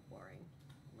so boring.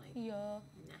 Like, Yeah.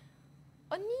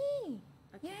 nah. 언니.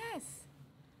 Okay. Yes.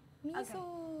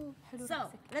 MISO. Okay. So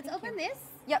let's open this.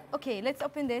 Yep. Okay. Let's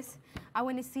open this. I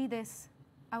want to see this.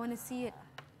 I want to see it.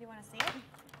 You want to see it?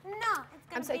 No, it's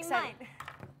gonna I'm so be excited. mine.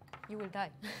 You will die.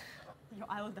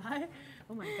 I will die.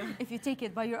 Oh my god. If you take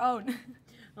it by your own.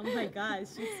 Oh my god.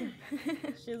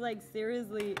 She's like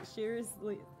seriously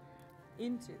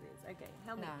into this. Okay,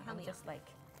 help me. I'm just out.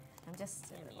 I'm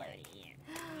just like.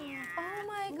 Yeah. Oh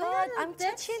my god, I'm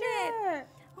touching it.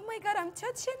 Oh my god, I'm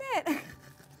touching it.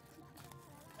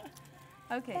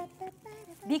 Okay.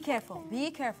 Be careful.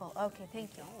 Be careful. Okay,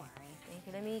 thank you. Don't worry. Thank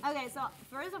you. Let me. Okay, so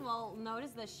first of all,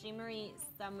 notice the shimmery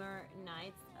summer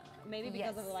nights. Maybe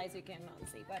because of the lights you cannot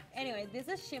see. But anyway, this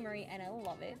is shimmery and I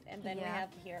love it. And then we have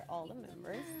here all the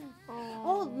members.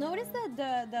 Oh, notice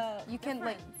the You can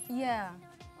like, difference. yeah.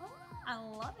 Oh, I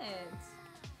love it.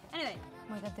 Anyway. Oh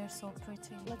my god, they're so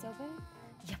pretty. Let's open?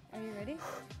 Yeah. Are you ready?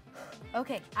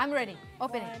 Okay, I'm ready.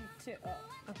 Open it. One, two,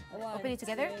 Okay. Open it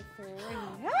together. 2, 3.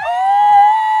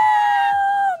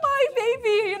 Oh, my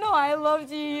baby, you know I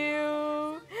loved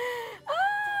you.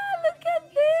 Ah, look at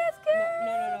this, girl.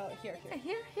 No. Here.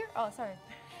 Here. Oh, sorry.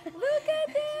 Look at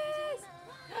this.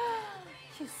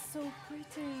 She's so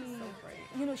pretty. So pretty.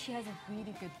 You know, she has a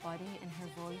really good body and her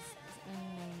voice is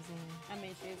amazing. I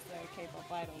mean, she's a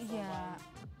K-pop idol. So Yeah.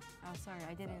 Oh, sorry,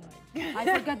 I didn't. I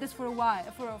forgot this for a while.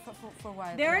 For a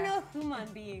while. There are no human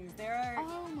beings. There are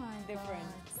different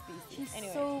species. She's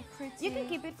anyway, so pretty. you can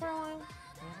keep it for a while.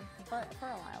 For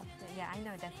a while. Yeah, I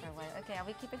know that for a while. Okay, I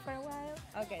will keep it for a while.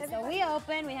 Okay, so we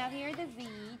open. We have here the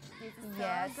beach. This is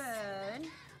Yes. so good.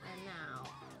 And now,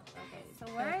 okay. So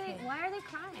why are they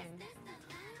crying?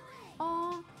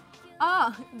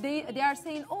 They are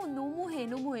saying, oh, 너무해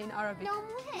in Arabic.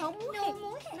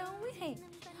 너무해.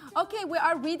 Okay, we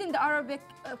are reading the Arabic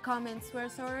comments. We're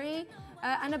sorry.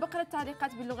 أنا بقرأ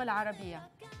التعليقات باللغة العربية.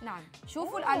 نعم.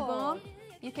 شوفوا الألبوم.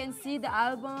 You can see the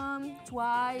album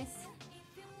twice.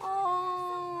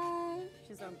 Oh,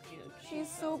 She's so cute. she's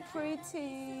so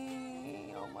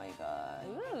pretty. Oh my god.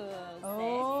 Ooh,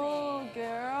 Oh, sexy.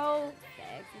 girl.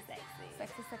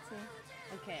 Sexy. Sexy.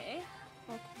 Okay.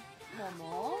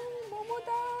 Momo. Momo.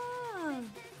 Momo.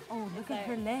 Oh, look at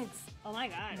her legs. Oh my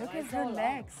god. Look why at so her long?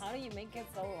 legs. How do you make it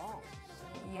so long?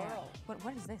 Yeah. Girl.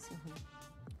 What is this?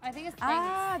 I think it's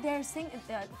things. They're saying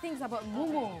things about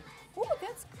Momo. Oh,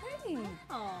 that's pretty.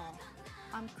 Oh.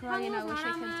 I'm crying. I wish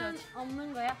I can touch.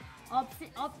 없는 거야?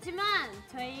 없지만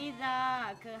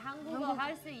저희가 그 한국어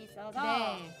할 수 있어서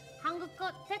네. 한국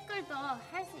댓글도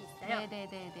할 수 있어요.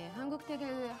 네. 한국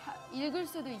댓글 읽을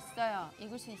수도 있어요.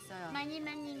 읽을 수 있어요. 많이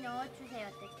넣어주세요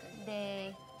댓글.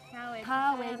 네.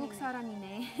 다 외국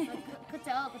사람이네.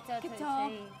 그쵸. 그쵸.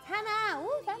 사나,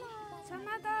 오 사나.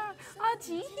 사나다. 아,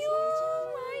 지효.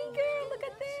 My girl, look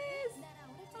at this.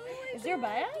 Is your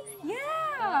bias? Yeah,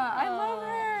 I love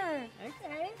her.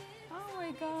 Okay. Oh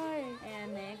my god.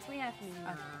 And next we have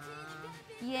Mina.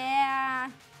 Yeah.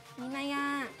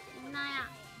 미나야. Naya.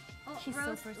 Oh, She's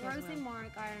so pretty as Rosie well.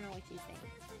 Mark, I don't know what she's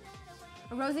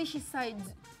saying. Rosie, she said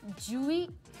Jui,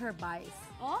 her bias.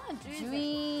 Oh,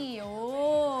 Jui.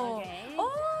 Oh. Okay.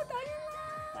 Oh,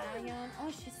 Diana.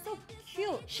 Oh, she's so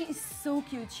cute. She is so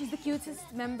cute. She's the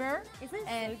cutest member. Isn't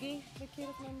And- Seulgi the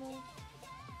cutest member?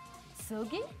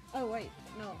 Seulgi? Oh wait,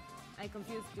 no. I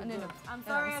confused you. No. I'm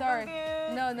sorry. sorry.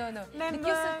 I'm No. Member. The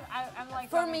cutest- I'm like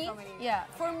For talking me, so many. yeah.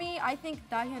 For me, I think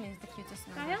Dahyun is the cutest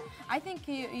member. Dahyun? I think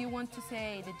you want to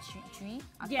say the Jui.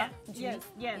 Yes, Jui?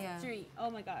 yes, Yeah. Tree.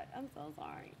 Oh my god, I'm so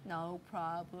sorry. No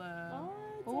problem.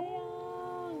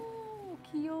 Oh,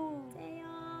 cute.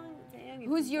 Taeyong.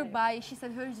 Who's your bias? She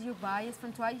said, who's your bias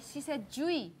from Twice? She said,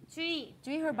 Jui. Tree.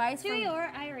 Jui, her bias Tree from...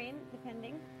 or Irene,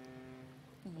 depending.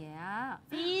 Yeah.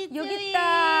 여기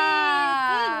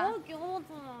있다. 너무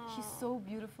귀여웠잖아. She's so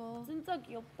beautiful. 진짜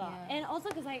귀엽다. Yeah. And also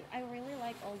because I really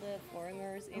like all the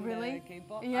foreigners in Really? the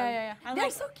K-pop. Yeah. I'm They're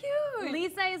like, so cute.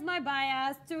 Lisa is my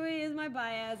bias, Tui is my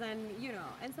bias, and you know,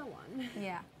 and so on.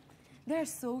 Yeah. They're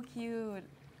so cute.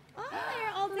 Oh,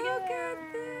 they're all together. Look at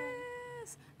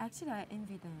this. Actually, I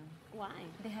envy them. Why?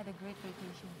 They had a great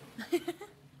vacation.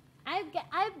 I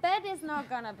bet it's not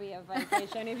gonna be a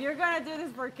vacation. If you're gonna do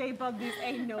this for K-pop, this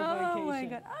ain't no vacation. Oh my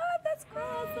god. Oh, that's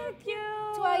cool. So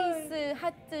cute. Twice,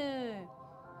 하트.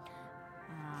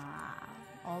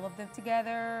 All of them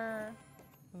together.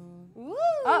 Ooh.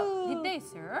 Oh, did they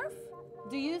surf?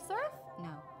 Do you surf?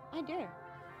 No. I do.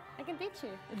 I can teach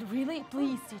you. Really?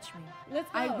 Please teach me. Let's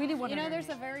go. I really want to You know, learn there's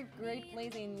it. a very great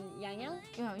place in Yangyang.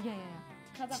 Yeah.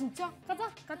 가자. 진짜? 가자.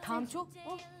 같이. 다음 주?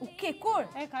 오케이, 콜.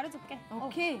 네, 가르쳐줄게.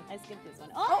 오케이. I skipped this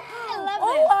one. Oh, I love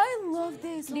Oh, this. I love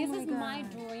this. This oh my is God. my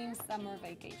dream summer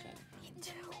vacation. Me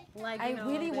too. Like, I you know,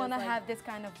 really this, want to like- have this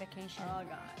kind of vacation. Oh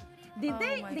God. Did Oh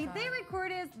they my did God. they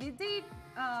record this? Did they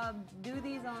do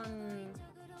these on?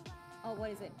 Oh,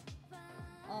 what is it?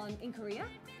 In Korea?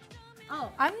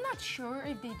 Oh, I'm not sure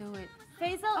if they do it.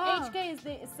 Faisal Oh. HK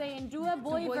is saying do a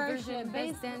boy, version.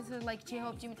 best dancer like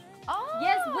J-Hope, Jimin. Oh.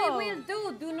 Yes, we will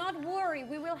do. Do not worry.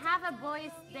 We will have a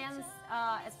boys dance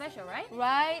special, right?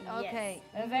 Right? Okay.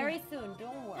 Yes. Very soon.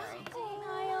 Don't worry.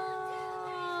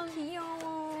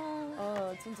 귀여워.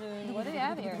 Oh, Chun. What do you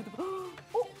have here?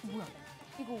 어? 뭐야?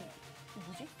 이거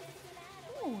뭐지?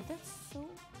 Oh, that's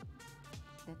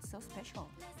so special.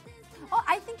 Oh,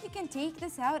 I think you can take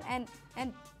this out and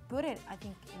put it, I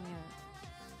think, in your...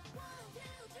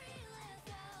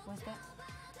 What's that?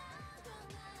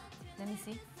 Let me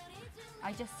see.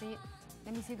 I just see it.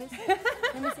 Let me see this.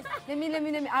 Let me see. Let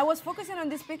me. I was focusing on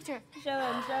this picture. Show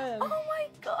him. Oh my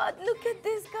God! Look at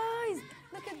this, guys.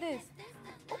 Look at this.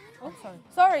 Oh,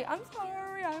 sorry. I'm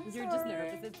sorry. You're just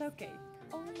nervous. It's okay.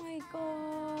 Oh my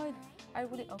God.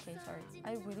 Okay, sorry.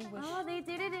 I really wish. Oh, they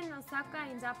did it in Osaka,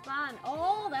 in Japan.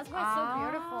 Oh, that's why it's so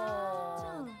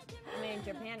beautiful. I mean,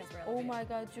 Japan is really Oh big. my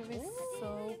God, Juvi is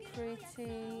so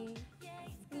pretty.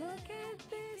 Look at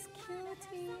this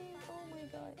cutie. Oh my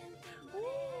God.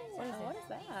 What is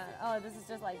that? Oh, this is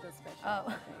just like the special Oh.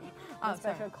 thing. Oh, The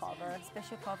special sorry. cover.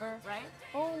 Special cover. Right?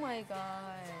 Oh my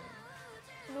God.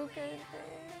 Look at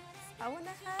this. I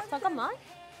wanna have. 잠깐만.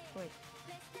 Wait.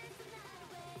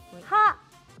 하!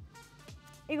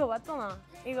 이거 맞잖아.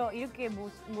 이거 이렇게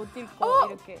못 읽고 어!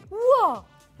 이렇게. 우와!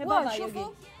 해봐봐, 와, 여기.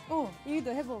 슈퍼? 어.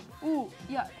 여기도 해봐. Ooh,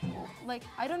 yeah. Like,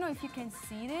 I don't know if you can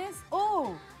see this.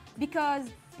 Oh, because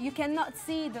you cannot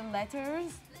see the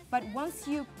letters, but once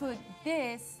you put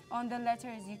this on the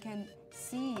letters, you can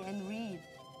see and read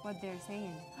what they're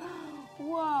saying.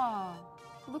 Wow,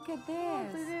 look at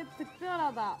this. 되게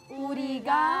특별하다.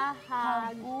 우리가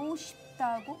하고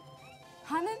싶다고?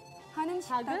 하는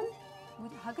싶다고? 학은?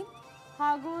 학은?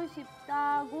 하고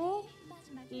싶다고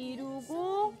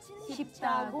이루고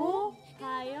싶다고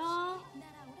하여.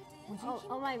 뭐지?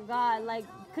 Oh my god, like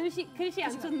글씨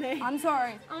안 좋네. I'm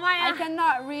sorry. Oh my I god.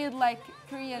 cannot read like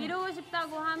Korean. 이루고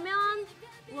싶다고 하면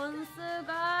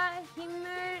원스가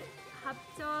힘을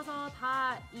합쳐서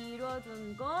다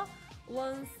이뤄준 거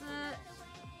원스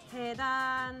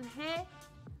대단해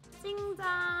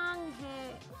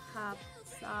칭찬해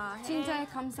감사해 진짜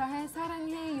감사해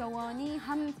사랑해 영원히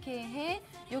함께해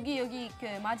여기 그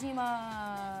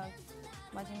마지막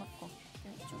거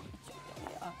이쪽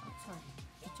sorry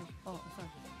이쪽 sorry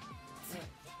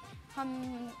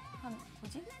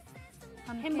뭐지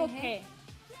행복해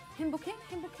행복해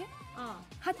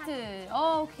하트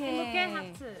오케이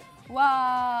행복해 하트.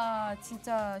 와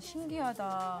진짜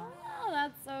신기하다. Oh,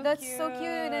 That's so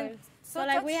cute and so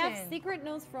like we have touching. secret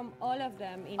notes from all of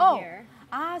them in Oh. here.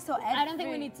 So I don't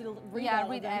think we need to read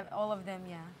all of them,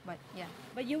 yeah. But yeah.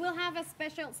 But you will have a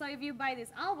special, so if you buy this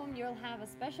album, you'll have a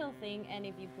special thing, and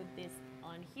if you put this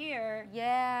on here,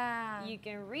 Yeah. you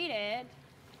can read it.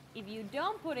 If you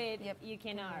don't put it, Yep. you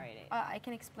cannot read it. I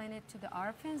can explain it to the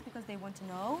ARA fans because they want to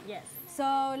know. Yes. So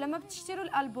لما بتشتروا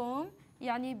الألبوم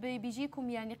يعني بيجيكم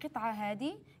يعني قطعة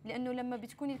هذه لأنه لما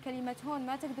بتكون الكلمات هون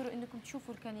ما تقدروا إنكم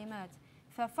تشوفوا الكلمات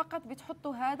ففقط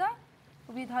بتحطوا هذا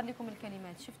وبيظهر لكم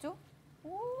الكلمات شفتوا؟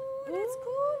 Ooh, that's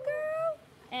cool, girl.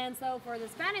 And so for the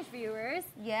Spanish viewers,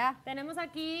 Yeah. tenemos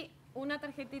aquí una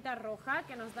tarjetita roja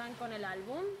que nos dan con el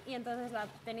álbum y entonces la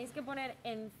tenéis que poner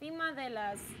encima de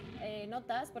las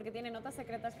notas porque tiene notas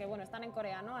secretas que bueno están en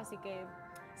coreano, así que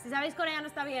si sabéis coreano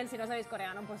está bien, si no sabéis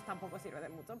coreano pues tampoco sirve de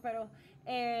mucho, pero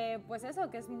pues eso,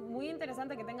 que es muy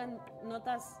interesante que tengan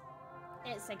notas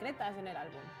secretas en el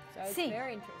álbum. So it's Sí.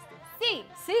 very interesting.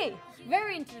 Sí.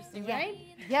 Very interesting, Yeah. right?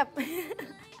 Yep.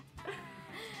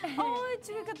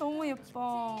 주위가 너무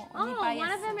예뻐. 언니 Oh,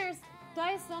 one of 빠이스. them is,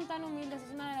 todas son tan humildes,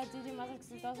 es una de las GG más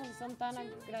exitosas y son tan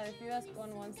agradecidas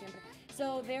con One siempre.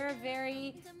 So they're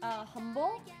very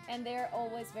humble and they're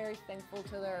always very thankful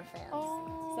to their fans.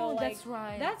 Oh, so, like, that's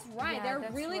right. That's right. Yeah, they're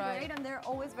that's really right. great and they're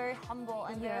always very humble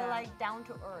and Yeah. they're like down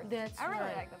to earth. That's I really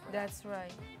right. like them for that. That's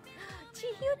right.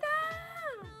 지효다.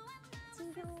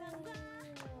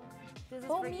 This is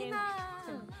Oh, freaking.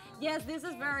 Mina. Yes, this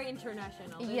is very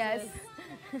international. This Yes.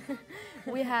 is-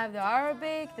 We have the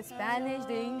Arabic, the Spanish,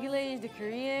 the English, the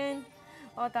Korean.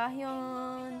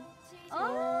 다hyun.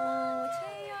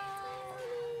 채연.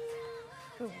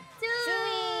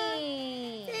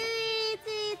 주희.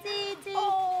 T.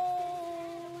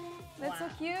 Oh, that's so cute.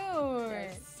 so cute.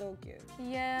 They're so cute.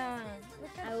 Yeah.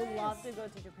 Look at I would this. love to go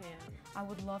to Japan. I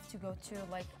would love to go too.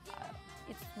 Like,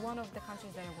 it's one of the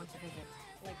countries that I want to visit.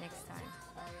 Like next time.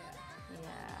 Oh yeah.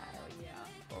 Yeah. Oh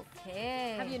yeah.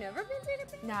 Okay. Have you never been to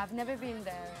Japan? No, I've never been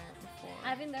there before.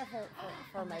 I've been there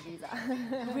for my visa.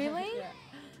 Really? Yeah.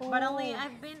 But only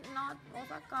I've been not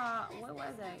Osaka. What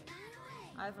was it?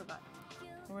 I forgot.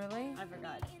 Really? I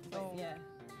forgot. But Oh. yeah.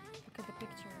 Look at the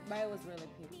picture. But it was really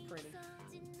pretty.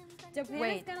 Japan is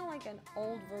Wait. kind of like an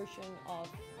old version of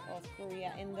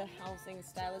Korea in the housing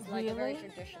style. It's like a very Really?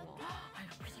 traditional. I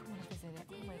really want to visit it.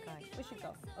 Oh my god. We should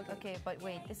go. Okay. Okay, but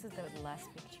wait, this is the last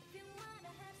picture.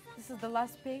 This is the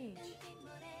last page.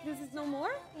 This is no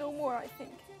more? No more, I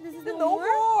think. This is No no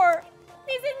more.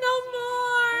 This is no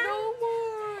more! No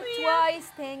more. Yeah. Twice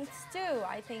thanks too.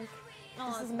 I think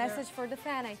Oh, this is so a message for the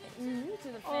fan, I think. To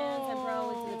the fans and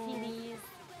probably to the Oh. PDs.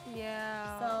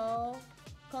 Yeah. So,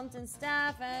 content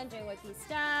staff and JYP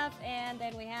staff, and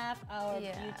then we have our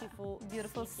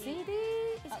beautiful CD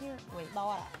is here. Wait.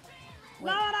 LARA.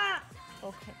 Wait. LARA!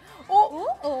 Okay.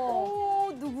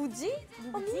 Oh, 누구지?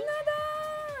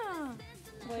 언니나다.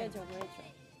 보여줘.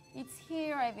 It's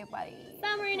here, everybody.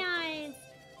 Summer nights.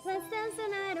 Let's dance the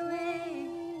night away.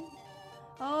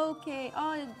 Okay.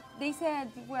 Oh, they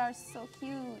said we are so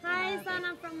cute. Hi,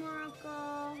 Sana from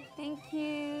Morocco. Thank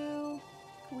you,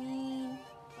 Queen.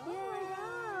 Oh my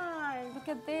god. Look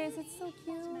at this. It's so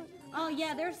cute. Oh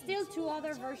yeah, there's still 2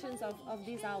 other versions of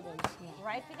these albums.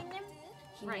 Right, picking them?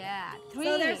 Right. Yeah. 3.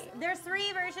 So there's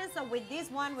 3 versions. So with this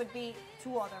one would be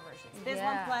 2 other versions. This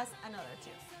one Yeah. plus another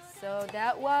 2. So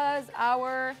that was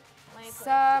our Like-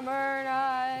 Summer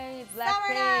Night Summer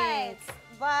Blackpink. Nights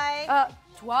by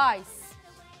Twice.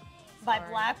 Sorry.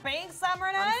 Blackpink. Summer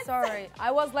I'm Nights. sorry.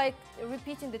 I was like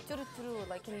repeating the turu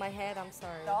like in my head. I'm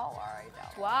sorry. Don't worry.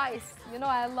 Don't. Twice. You know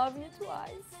I love you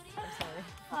twice. I'm sorry.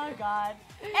 Oh God.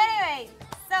 Anyway,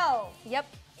 so Yep.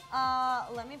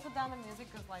 let me put down the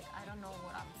music because like I don't know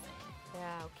what I'm saying.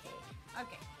 Yeah. Okay.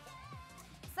 Okay.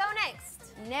 So next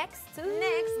Next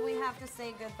we have to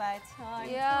say goodbye time.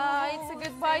 Yeah, it's a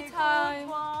goodbye Say time.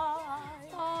 goodbye.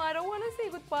 Oh, I don't want to say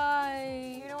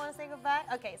goodbye. You don't want to say goodbye?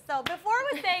 Okay, so before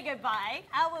we say goodbye,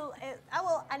 I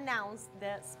will announce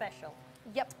the special.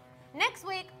 Yep. Next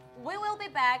week we will be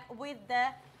back with the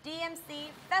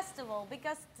DMC Festival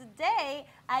because today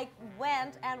I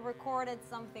went and recorded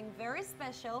something very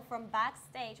special from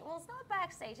backstage. Well, it's not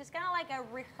backstage, it's kind of like a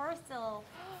rehearsal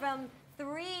from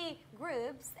 3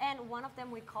 groups, and one of them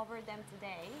we covered them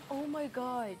today. Oh my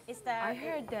God. Is that I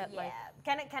heard that. Yeah. Like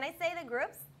Can I say the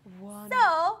groups? one.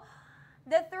 So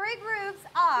the 3 groups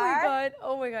are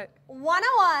Oh my God.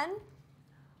 101,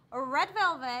 Red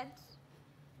Velvet,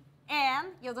 and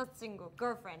여자친구,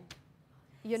 girlfriend.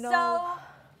 You know. So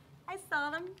I saw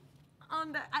them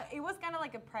on the. It was kind of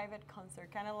like a private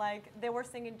concert, kind of like they were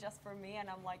singing just for me, and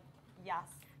I'm like, yes.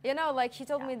 You know, like she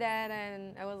told me that,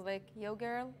 and I was like, "Yo,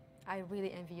 girl, I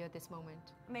really envy you at this moment."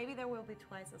 Maybe there will be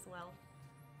twice as well.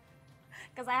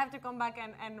 Because I have to come back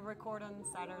and record on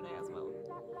Saturday as well.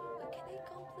 Can I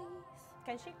come, please?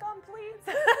 Can she come, please?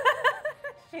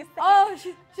 She said, Oh,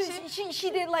 she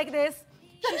did like this.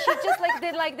 She just like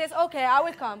did like this. Okay, I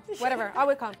will come. Whatever, I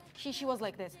will come. She was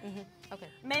like this. Okay.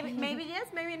 maybe yes,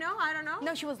 maybe no. I don't know.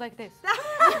 No, she was like this.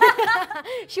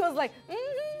 She was like.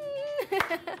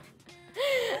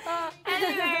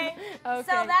 Anyway, Okay.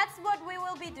 so that's what we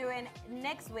will be doing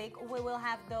next week. We will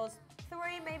have those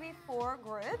 3, maybe 4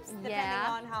 groups,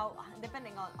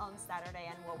 depending on Saturday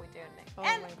and what we're doing next. Oh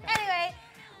And my God. anyway,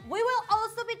 we will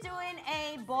also be doing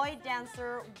a boy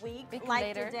dancer week like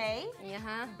later. today,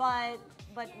 Yeah. but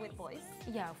with boys,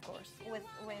 Yeah, of course. with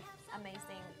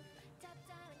amazing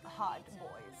hot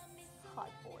boys.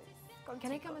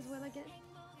 Can I come as well again?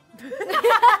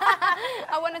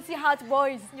 I want to see hot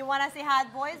boys. You want to see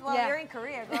hot boys? Well, Yeah. you're in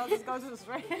Korea, girl. Just go to the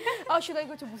street. Oh, should I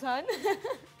go to Busan?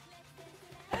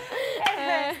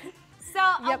 So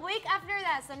Yep. a week after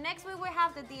that, so next week we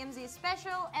have the DMZ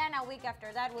special, and a week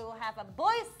after that we will have a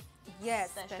boys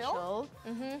Yes, special.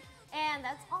 special. And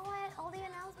that's all the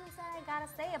announcements that I gotta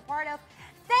say. A part of.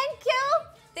 Thank you.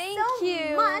 Thank so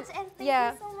you. much, and thank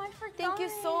Yeah. you so much for Thank you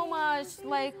so coming. much.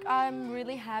 Like, I'm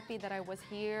really happy that I was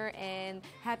here and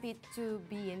happy to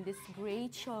be in this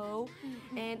great show.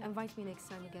 And invite me next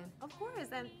time again. Of course,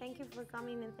 and thank you for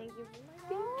coming, and thank you for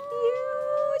Thank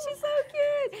you. She's so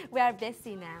cute. We are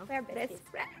bestie now. We're besties. Best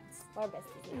friends. We're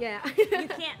besties. Yeah. You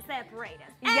can't separate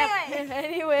us. Anyway,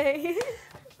 Anyway.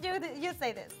 you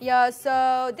say this. Yeah,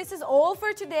 so this is all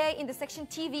for today in the Section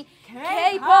TV K-pop.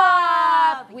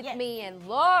 K-pop with Yes. me and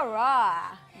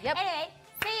Laura. Yep. Anyway,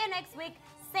 see you next week.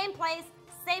 Same place,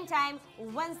 same time,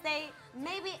 Wednesday,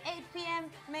 maybe 8 p.m.,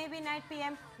 maybe 9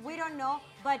 p.m. We don't know,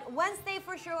 but Wednesday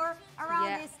for sure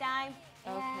around this time.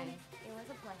 Okay. It was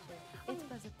a pleasure.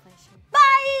 It was a pleasure. Bye!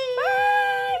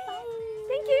 Bye!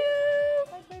 Thank you!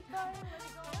 Bye, bye, bye.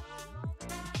 Let's go.